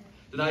 Evan.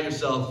 Deny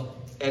yourself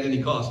at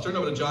any cost. Turn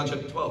over to John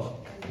chapter 12.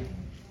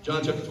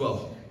 John chapter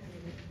 12.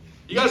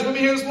 You guys with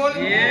me here this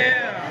morning?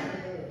 Yeah.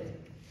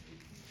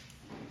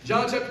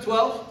 John chapter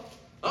 12.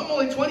 I'm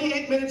only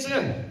 28 minutes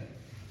in.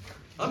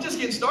 I'm just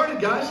getting started,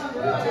 guys.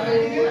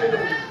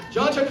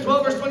 John chapter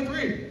 12, verse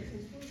 23.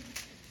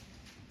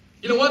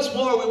 You know, once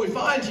more, we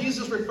find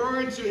Jesus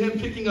referring to him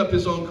picking up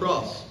his own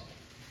cross.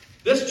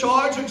 This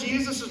charge of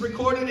Jesus is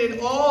recorded in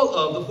all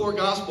of the four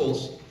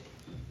Gospels.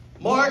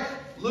 Mark,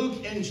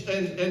 Luke,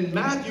 and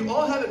Matthew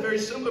all have it very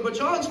similar, but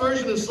John's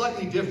version is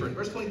slightly different.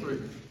 Verse 23.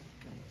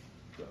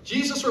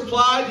 Jesus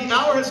replied, the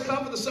hour has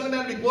come for the Son of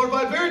Man to be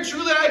glorified. Very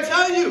truly I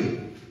tell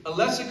you,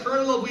 unless a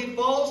kernel of wheat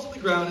falls to the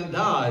ground and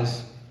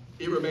dies,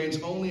 it remains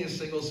only a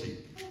single seed.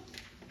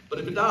 But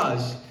if it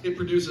dies, it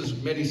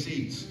produces many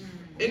seeds.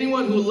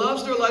 Anyone who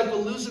loves their life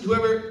will lose it.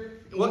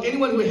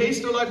 Anyone who hates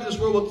their life in this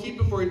world will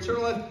keep it for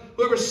eternal life.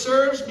 Whoever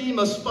serves me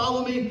must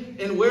follow me,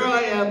 and where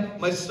I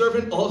am, my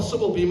servant also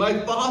will be. My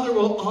Father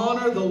will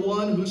honor the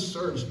one who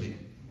serves me.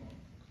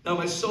 Now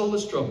my soul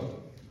is troubled.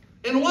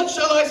 And what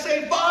shall I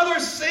say? Father,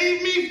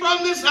 save me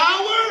from this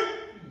hour?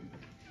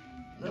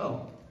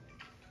 No.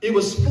 It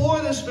was for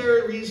this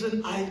very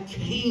reason I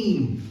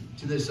came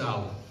to this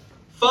hour.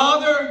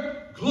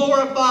 Father,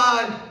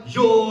 glorify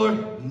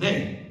your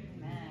name.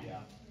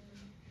 Amen.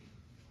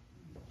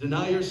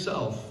 Deny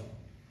yourself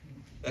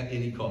at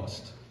any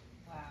cost.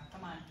 Wow,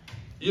 come on.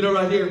 You know,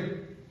 right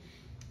here,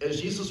 as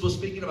Jesus was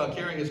speaking about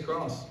carrying his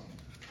cross,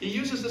 he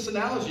uses this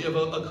analogy of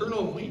a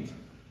kernel of wheat.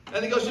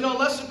 And he goes, you know,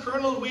 unless a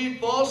kernel of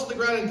wheat falls to the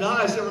ground and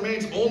dies, there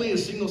remains only a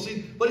single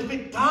seed. But if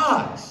it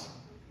dies,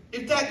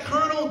 if that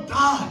kernel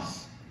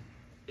dies,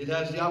 it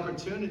has the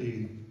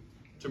opportunity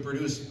to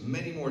produce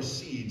many more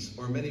seeds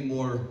or many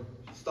more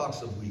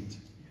stalks of wheat.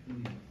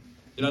 You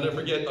know, I'll never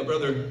forget my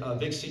brother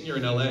Vic Sr.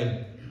 in LA.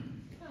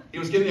 He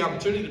was given the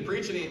opportunity to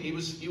preach, and he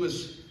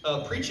was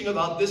preaching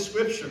about this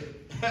scripture.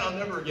 And I'll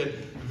never forget,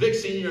 Vic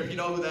Sr., if you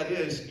know who that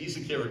is, he's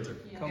a character.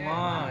 Come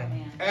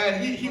on.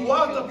 And he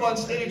walked up on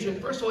stage,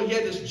 and first of all, he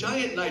had this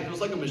giant knife. It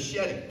was like a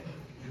machete.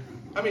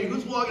 I mean,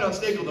 who's walking on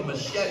stage with a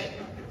machete?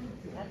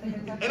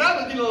 And I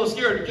was getting a little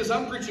scared because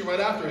I'm preaching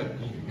right after him.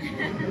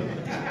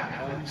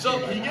 So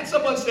he gets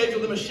up on stage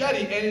with a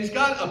machete, and he's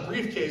got a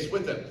briefcase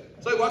with him.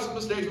 So he walks up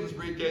on stage with his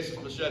briefcase, his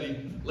machete,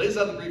 lays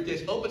out the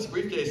briefcase, opens the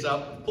briefcase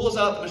out, pulls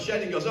out the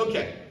machete, and goes,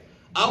 okay,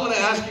 I want to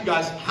ask you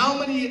guys, how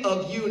many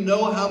of you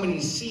know how many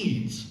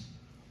seeds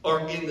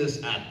are in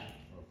this apple?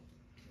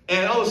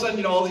 And all of a sudden,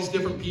 you know, all these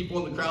different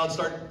people in the crowd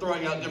start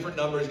throwing out different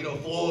numbers,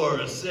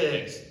 4,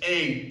 6,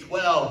 8,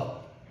 12.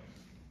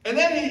 And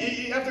then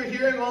he, after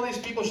hearing all these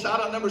people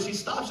shout out numbers, he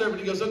stops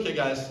everybody and goes, okay,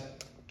 guys,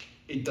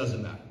 it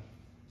doesn't matter.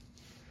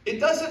 It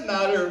doesn't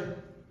matter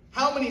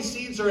how many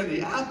seeds are in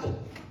the apple.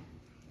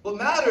 What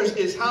matters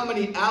is how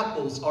many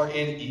apples are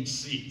in each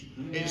seed.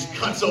 He just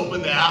cuts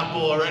open the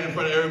apple right in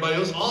front of everybody. It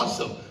was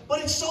awesome.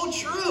 But it's so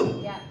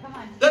true. Yeah, come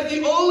on. That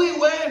the only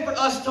way for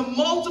us to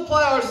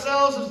multiply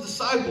ourselves as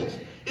disciples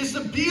is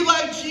to be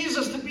like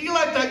Jesus, to be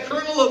like that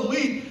kernel of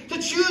wheat, to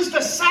choose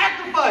to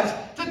sacrifice,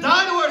 to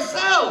die to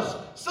ourselves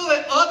so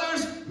that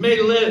others may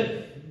live.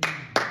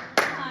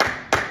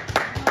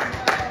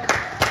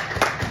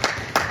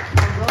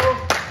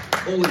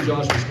 Only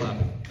Josh was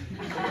clapping.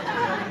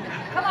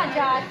 Come on,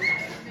 Josh.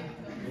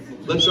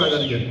 Let's try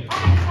that again.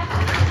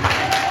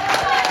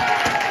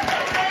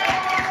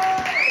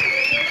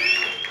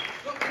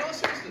 No, in all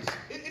seriousness,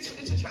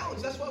 it's a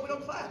challenge. That's why we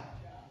don't clap.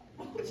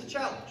 It's a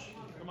challenge.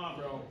 Come on,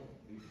 bro.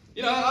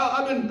 You know,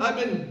 I've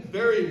been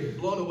very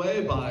blown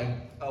away by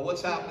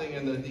what's happening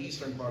in the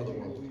eastern part of the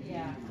world.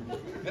 Yeah.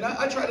 And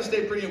I try to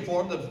stay pretty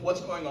informed of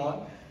what's going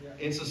on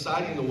in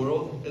society and the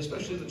world,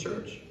 especially the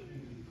church.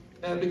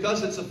 And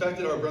because it's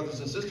affected our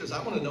brothers and sisters,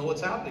 I want to know what's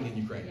happening in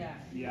Ukraine. Yeah.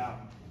 Yeah.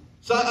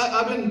 So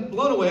I've been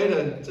blown away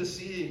to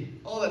see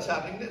all that's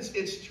happening.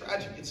 It's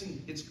tragic.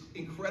 It's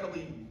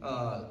incredibly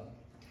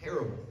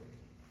terrible.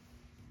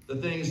 The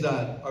things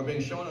that are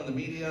being shown on the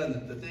media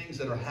and the things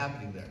that are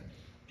happening there.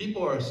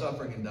 People are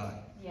suffering and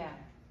dying. Yeah.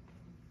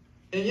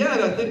 And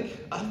yet, I think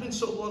I've been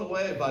so blown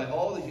away by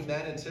all the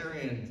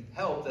humanitarian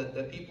help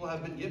that people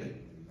have been giving.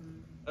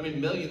 I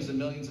mean, millions and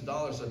millions of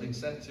dollars are being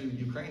sent to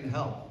Ukraine to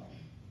help.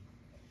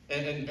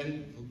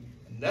 And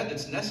that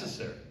it's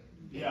necessary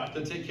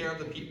to take care of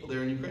the people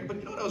there in Ukraine. But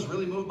you know what I was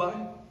really moved by?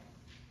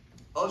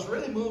 I was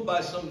really moved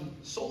by some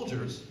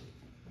soldiers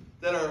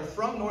that are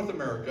from North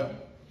America,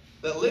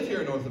 that live here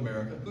in North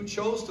America, who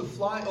chose to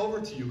fly over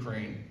to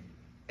Ukraine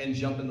and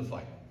jump in the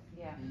fight.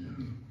 Yeah.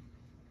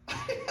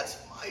 That's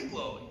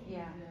mind-blowing.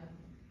 Yeah.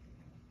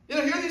 You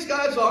know, here these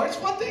guys are. It's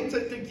one thing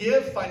to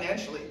give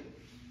financially.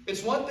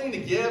 It's one thing to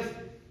give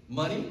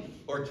money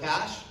or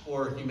cash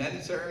or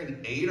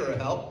humanitarian aid or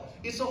help.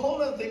 It's a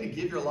whole other thing to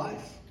give your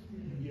life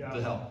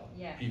to help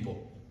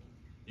people.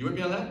 You with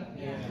me on that?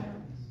 Yeah.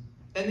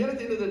 And yet at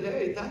the end of the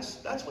day,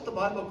 that's what the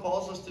Bible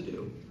calls us to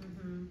do.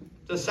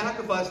 To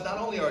sacrifice not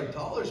only our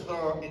dollars, but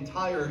our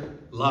entire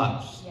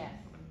lives. Yes.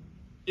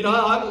 You know,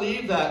 I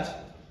believe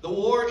that the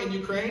war in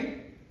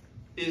Ukraine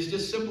is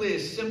just simply a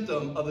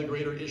symptom of the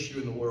greater issue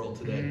in the world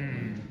today.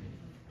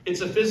 It's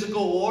a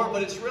physical war,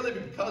 but it's really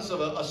because of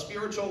a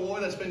spiritual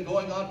war that's been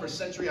going on for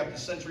century after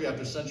century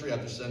after century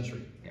after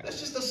century. That's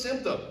just a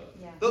symptom.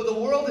 The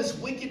world is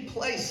a wicked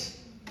place.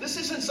 This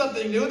isn't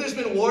something new. There's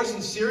been wars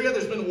in Syria.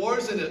 There's been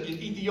wars in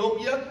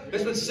Ethiopia.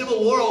 There's been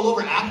civil war all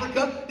over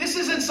Africa. This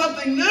isn't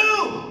something new.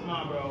 Come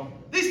on, bro.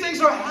 These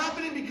things are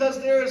happening because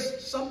there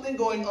is something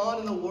going on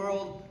in the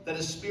world that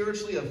is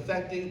spiritually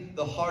affecting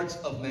the hearts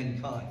of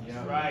mankind.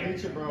 Yeah, right.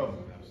 Preach it, bro.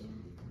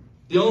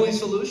 The only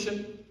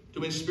solution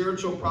to a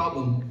spiritual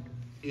problem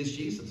is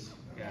Jesus.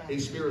 A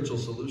spiritual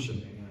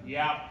solution.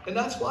 Yeah. And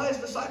that's why as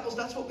disciples,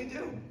 that's what we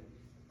do.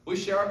 We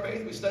share our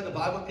faith, we study the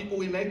Bible with people,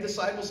 we make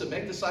disciples and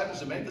make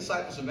disciples and make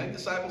disciples and make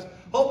disciples,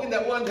 hoping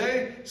that one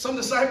day some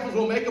disciples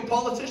will make a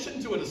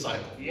politician to a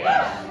disciple.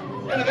 Yeah.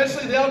 And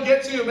eventually they'll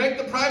get to make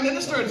the prime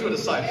minister into a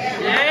disciple.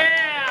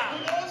 Yeah. Who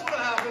knows what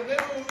happens?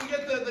 Maybe we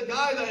get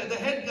the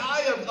head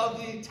guy of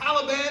the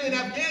Taliban in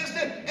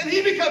Afghanistan, and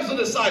he becomes a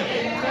disciple.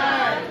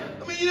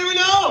 I mean, you never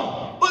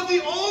know. But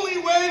the only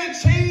way to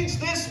change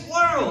this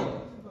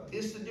world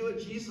is to do it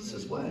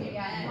Jesus' way.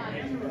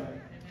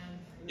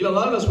 You know, a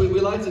lot of us, we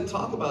like to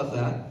talk about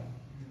that,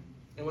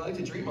 and we like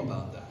to dream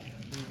about that.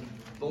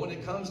 But when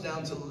it comes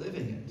down to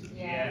living it,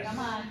 Yeah. Come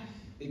on.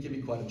 it can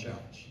be quite a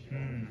challenge.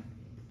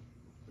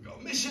 We go,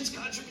 missions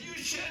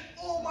contribution,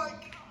 oh my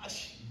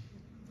gosh,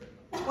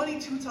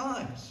 22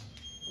 times.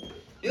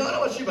 You know, I don't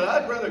know about you, but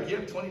I'd rather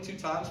give 22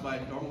 times my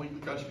normal weekly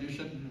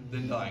contribution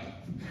than dying.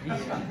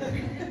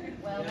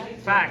 Well,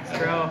 Facts,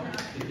 bro.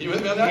 You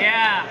with me on that?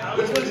 Yeah.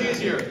 Which one's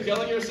easier,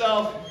 killing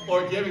yourself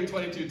or giving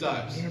 22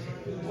 times?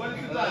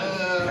 22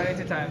 times.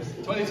 22 times.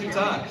 22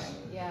 times.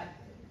 yeah.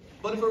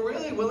 But if we're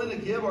really willing to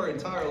give our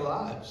entire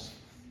lives,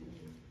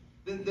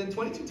 then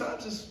 22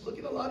 times is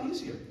looking a lot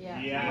easier.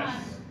 Yeah.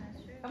 Yes.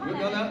 Come You on, with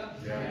me on Evan.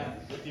 that? Yeah.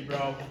 With you,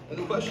 bro. And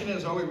the question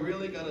is, are we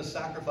really going to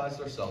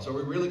sacrifice ourselves? Are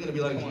we really going to be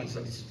like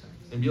Jesus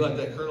and be like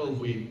that kernel of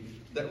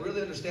wheat that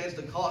really understands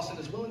the cost and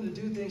is willing to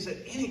do things at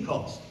any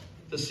cost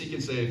to seek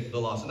and save the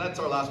lost? And that's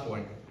our last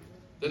point.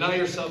 Deny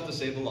yourself to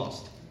save the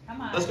lost.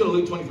 Come on. Let's go to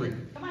Luke 23.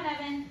 Come on,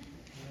 Evan.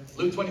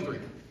 Luke 23.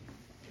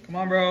 Come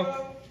on,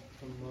 bro.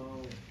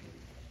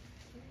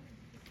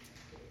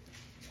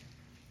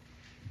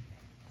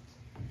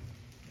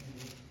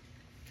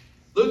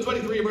 Luke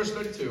 23, verse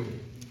 32.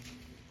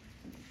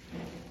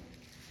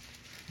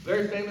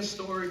 Very famous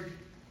story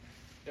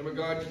in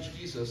regard to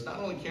Jesus, not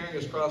only carrying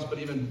his cross, but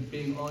even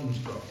being on his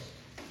cross.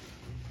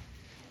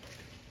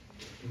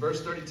 In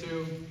verse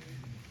 32,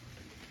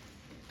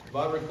 the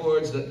Bible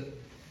records that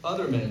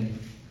other men,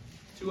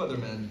 two other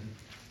men,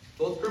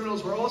 both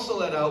criminals, were also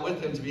led out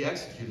with him to be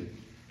executed.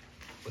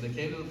 When they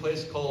came to the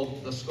place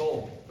called the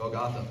Skull,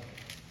 Golgotha,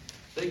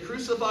 they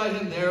crucified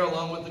him there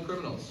along with the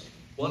criminals,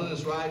 one on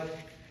his right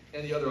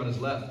and the other on his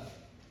left.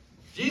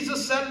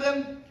 Jesus said to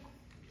them,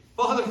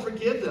 "Father,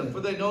 forgive them, for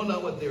they know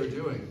not what they are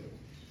doing."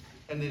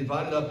 And they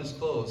divided up his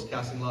clothes,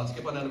 casting lots.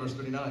 Skip on down to verse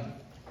 39.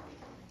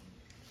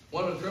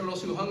 One of the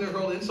criminals who hung there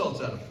hurled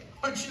insults at him.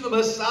 "Aren't you the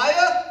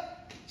Messiah?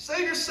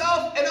 Save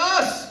yourself and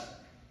us!"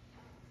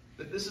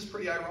 This is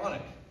pretty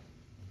ironic,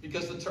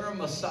 because the term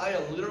Messiah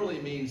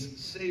literally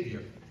means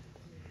Savior.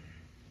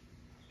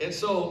 And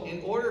so,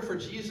 in order for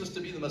Jesus to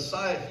be the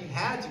Messiah, he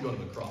had to go to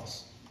the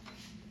cross.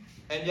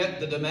 And yet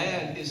the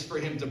demand is for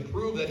him to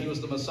prove that he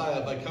was the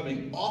Messiah by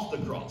coming off the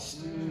cross.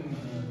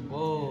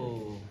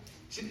 Whoa.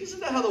 See, isn't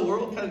that how the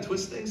world kind of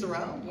twists things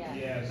around? Yes.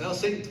 Yes. And how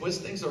Satan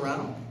twists things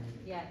around?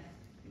 Yes.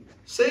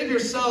 Save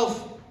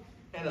yourself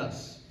and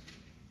us.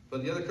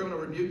 But the other criminal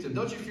rebuked him.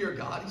 "Don't you fear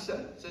God," he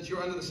said, "since you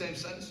are under the same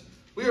sentence?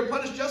 We are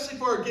punished justly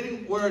for our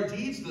getting where our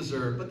deeds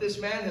deserve, but this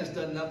man has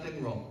done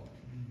nothing wrong."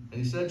 And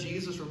he said,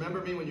 "Jesus,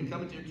 remember me when you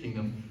come into your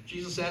kingdom."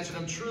 Jesus answered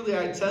him, "Truly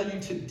I tell you,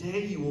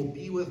 today you will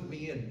be with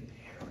me in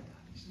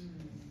paradise."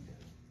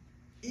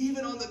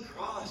 Even on the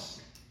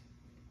cross,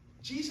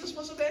 Jesus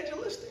was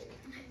evangelistic.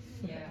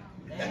 Yeah.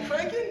 And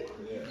cranking?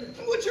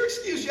 What's your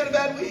excuse? You had a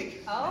bad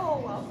week.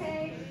 Oh,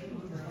 okay.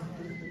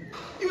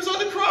 He was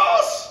on the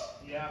cross.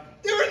 Yeah.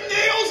 There were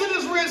nails in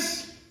his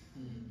wrists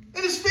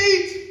and his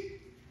feet.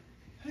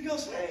 And he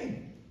goes,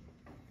 "Hey,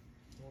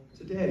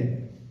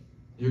 today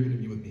you're going to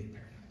be with me in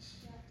paradise."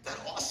 Isn't that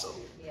awesome?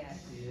 Yes.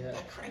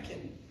 That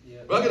cranking.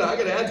 Well, I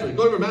got to add to it.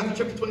 Go over to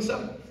Matthew chapter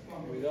 27.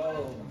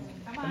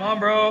 Come on,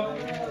 bro.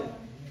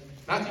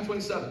 Matthew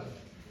 27.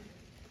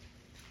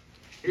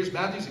 Here's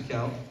Matthew's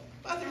account.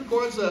 Matthew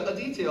records a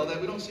detail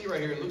that we don't see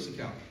right here in Luke's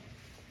account.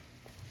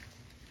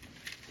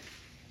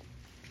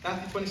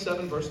 Matthew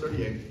 27, verse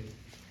 38.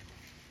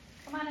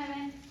 Come on,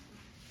 Evan.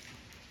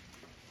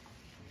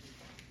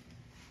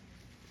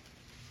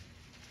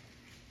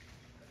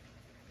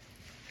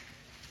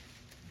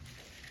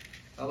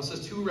 The Bible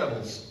says 2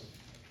 rebels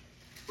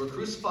were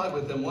crucified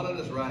with him, one on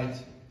his right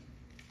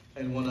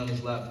and one on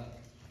his left.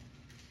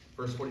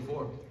 Verse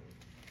 44.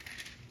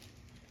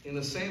 In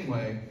the same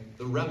way,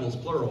 the rebels,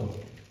 plural,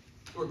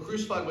 who were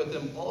crucified with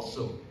him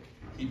also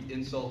heaped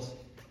insults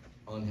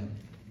on him.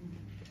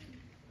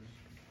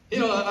 You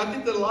know, I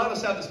think that a lot of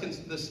us have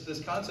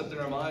this concept in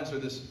our minds, or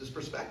this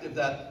perspective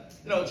that,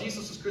 you know,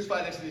 Jesus was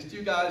crucified next to these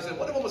 2 guys, and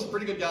one of them was a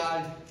pretty good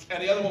guy,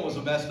 and the other one was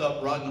a messed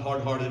up, rotten,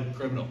 hard-hearted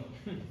criminal.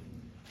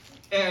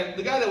 And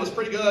the guy that was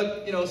pretty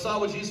good, you know, saw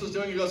what Jesus was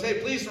doing. He goes, "Hey,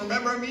 please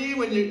remember me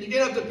when you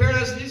get up to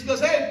paradise." And Jesus goes,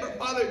 "Hey,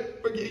 Father,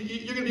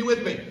 you're going to be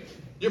with me.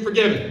 You're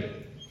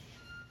forgiven."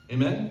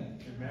 Amen?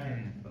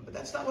 Amen. But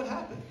that's not what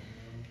happened.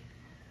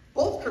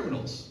 Both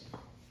criminals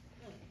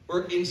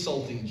were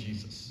insulting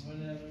Jesus.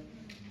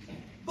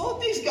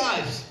 Both these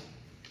guys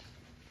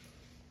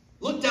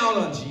looked down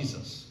on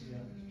Jesus.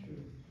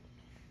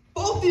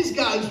 Both these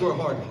guys were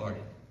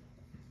hard-hearted.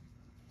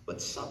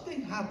 But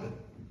something happened.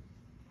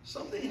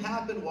 Something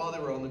happened while they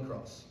were on the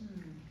cross.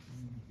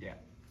 Yeah.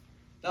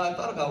 Now, I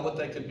thought about what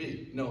that could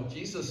be. You know,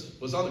 Jesus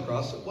was on the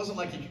cross, so it wasn't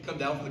like he could come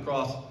down from the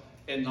cross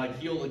and, like,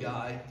 heal the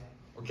guy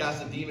or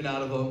cast a demon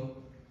out of him.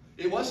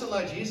 It wasn't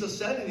like Jesus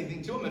said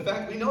anything to him. In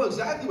fact, we know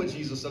exactly what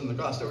Jesus said on the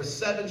cross. There were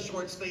 7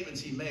 short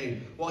statements he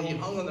made while he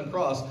hung on the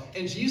cross.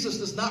 And Jesus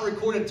does not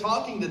record it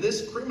talking to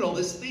this criminal,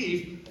 this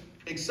thief,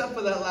 except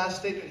for that last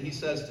statement. He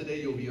says,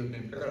 "Today you'll be with me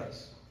in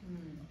paradise."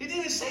 He didn't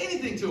even say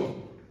anything to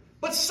him.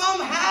 But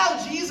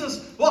somehow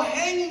Jesus, while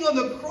hanging on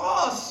the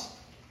cross,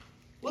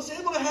 was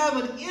able to have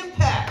an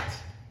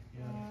impact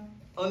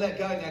on that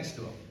guy next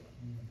to him.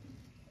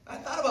 I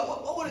thought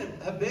about what would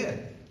it have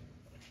been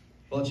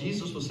while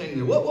Jesus was hanging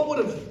there? What would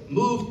have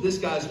moved this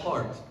guy's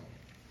heart?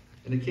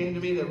 And it came to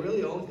me that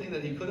really the only thing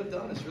that he could have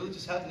done is really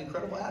just have an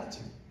incredible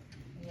attitude.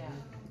 Yeah.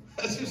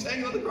 As he was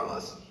hanging on the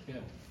cross. Yeah.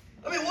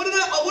 I mean, what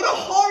a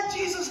heart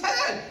Jesus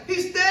had.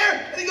 He's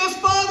there, and he goes,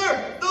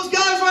 "Father, those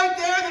guys right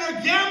there that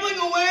are gambling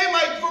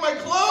away for my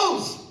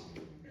clothes,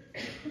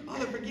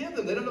 Father, forgive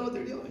them. They don't know what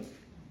they're doing."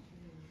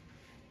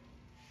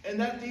 And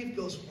that thief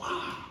goes,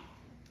 "Wow,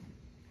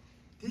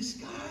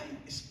 guy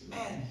is,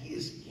 man, he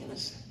is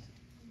innocent.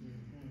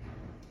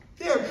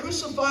 They are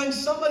crucifying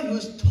somebody who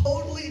is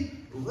totally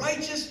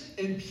righteous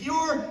and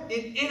pure and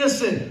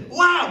innocent.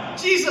 Wow,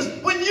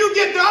 Jesus, when you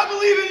get there, I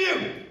believe in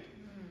you.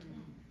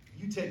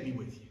 You take me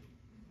with you.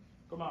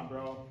 Come on,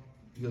 bro.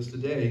 Because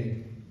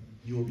today,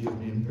 you will be with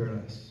me in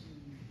paradise.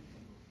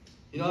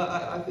 You know,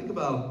 I think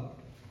about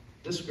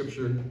this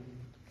scripture, and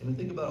I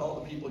think about all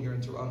the people here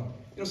in Toronto.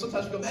 You know,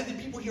 sometimes we go, man,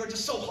 the people here are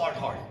just so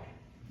hard-hearted.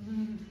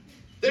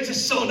 They're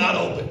just so not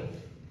open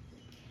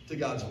to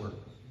God's word.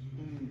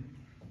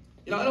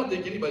 You know, I don't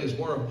think anybody's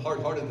more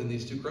hard-hearted than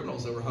these two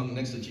criminals that were hung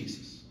next to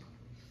Jesus.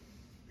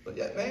 But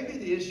yet, maybe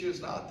the issue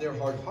is not their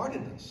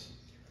hard-heartedness.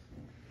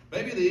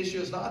 Maybe the issue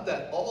is not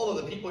that all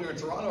of the people here in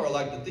Toronto are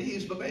like the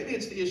thieves, but maybe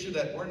it's the issue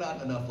that we're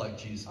not enough like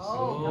Jesus.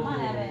 Oh, come on,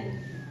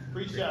 Evan.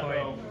 Preach that,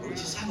 bro. We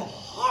just have a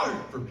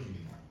heart for people.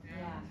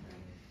 Yeah.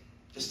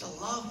 Just a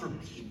love for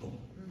people.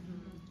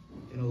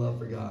 And a love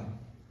for God.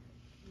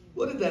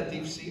 What did that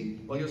thief see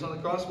while he was on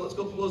the cross? Well, let's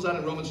go close out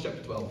in Romans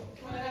chapter 12.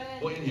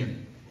 Go in here.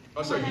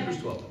 Oh, sorry, Hebrews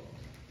 12.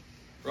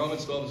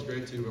 Romans 12 is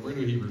great too, but we're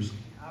going to do Hebrews.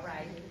 All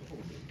right.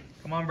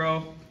 Come on,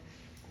 bro.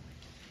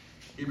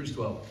 Hebrews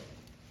 12.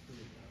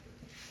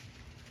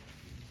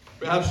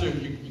 Perhaps you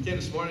came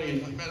this morning and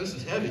you're like, man, this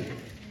is heavy.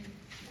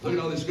 Look at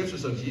all these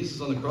scriptures of Jesus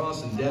on the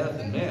cross and death,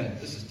 and man,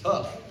 this is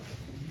tough.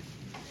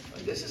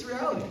 Like, this is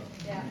reality.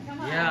 Yeah,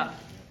 come on. Yeah.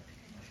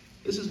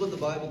 This is what the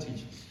Bible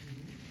teaches.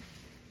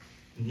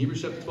 In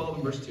Hebrews chapter 12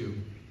 and verse 2,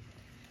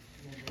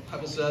 the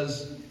Bible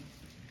says,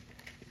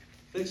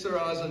 fix our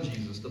eyes on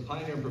Jesus, the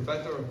pioneer and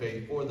perfecter of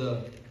faith, for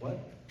the, what?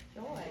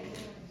 Joy.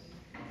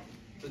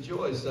 The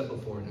joy set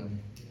before him.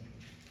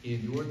 He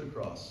endured the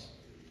cross,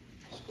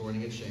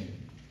 scorning its shame,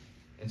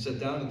 and sat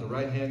down at the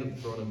right hand of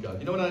the throne of God.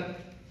 You know,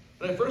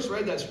 when I first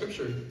read that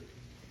scripture,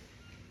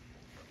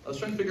 I was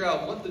trying to figure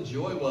out what the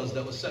joy was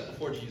that was set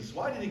before Jesus.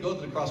 Why did he go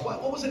to the cross?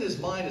 What was in his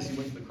mind as he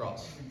went to the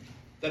cross?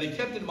 That he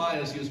kept in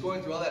mind as he was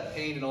going through all that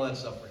pain and all that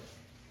suffering.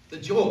 The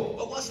joy.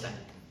 What was that?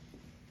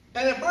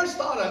 And at first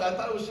thought, I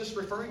thought it was just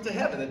referring to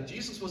heaven, that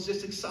Jesus was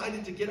just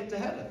excited to get up to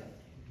heaven.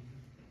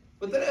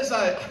 But then as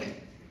I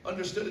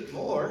understood it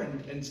more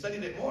and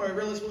studied it more, I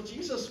realized, well,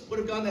 Jesus would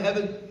have gone to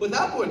heaven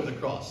without going to the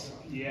cross.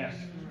 Yes.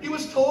 He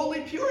was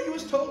totally pure. He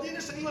was totally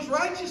innocent. He was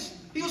righteous.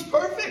 He was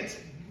perfect.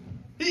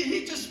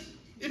 He just,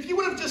 if you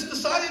would have just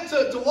decided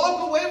to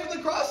walk away from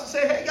the cross and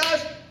say, hey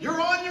guys, you're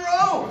on your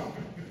own,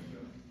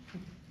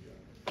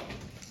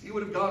 he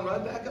would have gone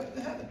right back up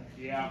to heaven.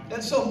 Yeah.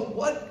 And so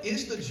what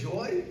is the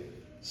joy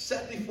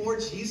set before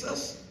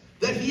Jesus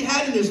that he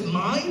had in his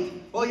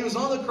mind while he was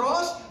on the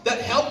cross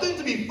that helped him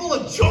to be full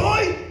of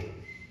joy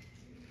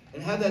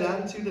and have that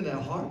attitude in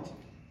that heart?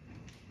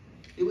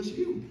 It was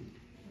you.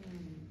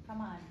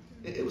 Come on.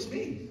 It was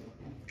me.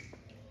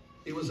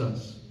 It was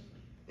us.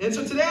 And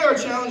so today our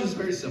challenge is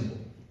very simple.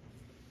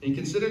 In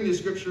considering the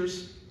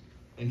scriptures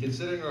and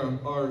considering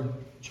our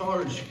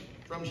charge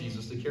from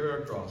Jesus to carry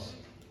our cross,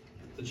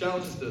 the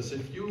challenge is this.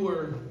 If you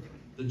were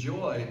the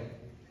joy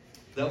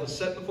that was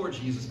set before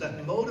Jesus,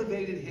 that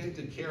motivated him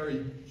to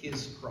carry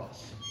his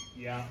cross,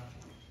 Yeah.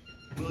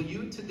 will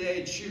you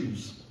today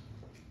choose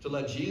to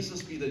let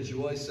Jesus be the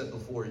joy set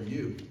before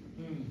you,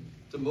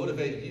 to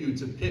motivate you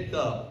to pick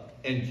up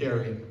and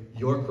carry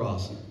your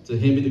cross? To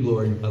him be the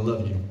glory. I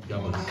love you.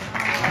 God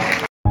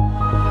bless.